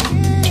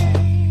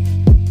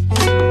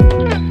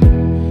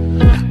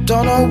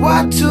 Don't know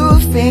what to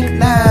think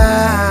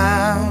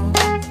now,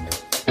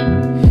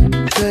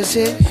 'cause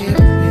it hit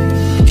me,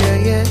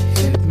 yeah, it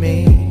hit me,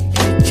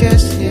 it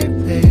just hit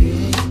me.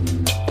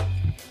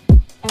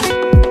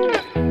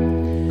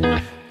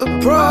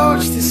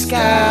 Approach the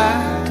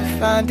sky to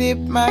find it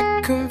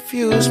might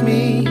confuse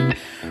me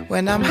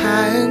when I'm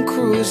high and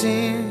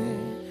cruising,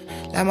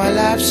 like my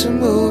life's a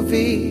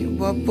movie.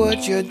 What would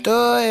you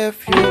do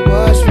if you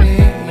was me?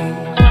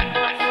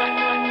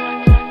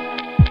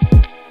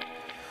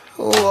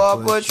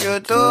 What would you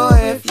do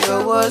if you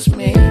was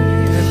me?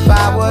 If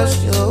I was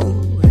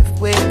you, if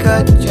we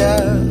could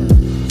just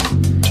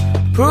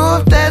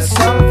prove there's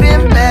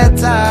something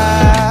better.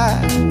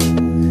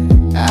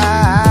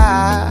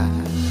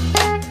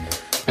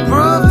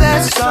 Prove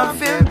there's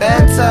something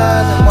better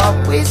than what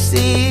we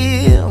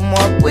see and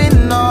what we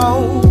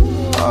know.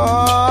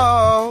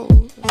 Oh,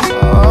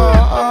 oh,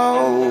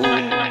 oh.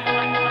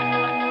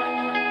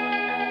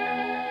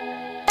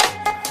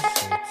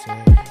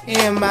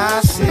 In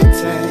my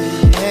city.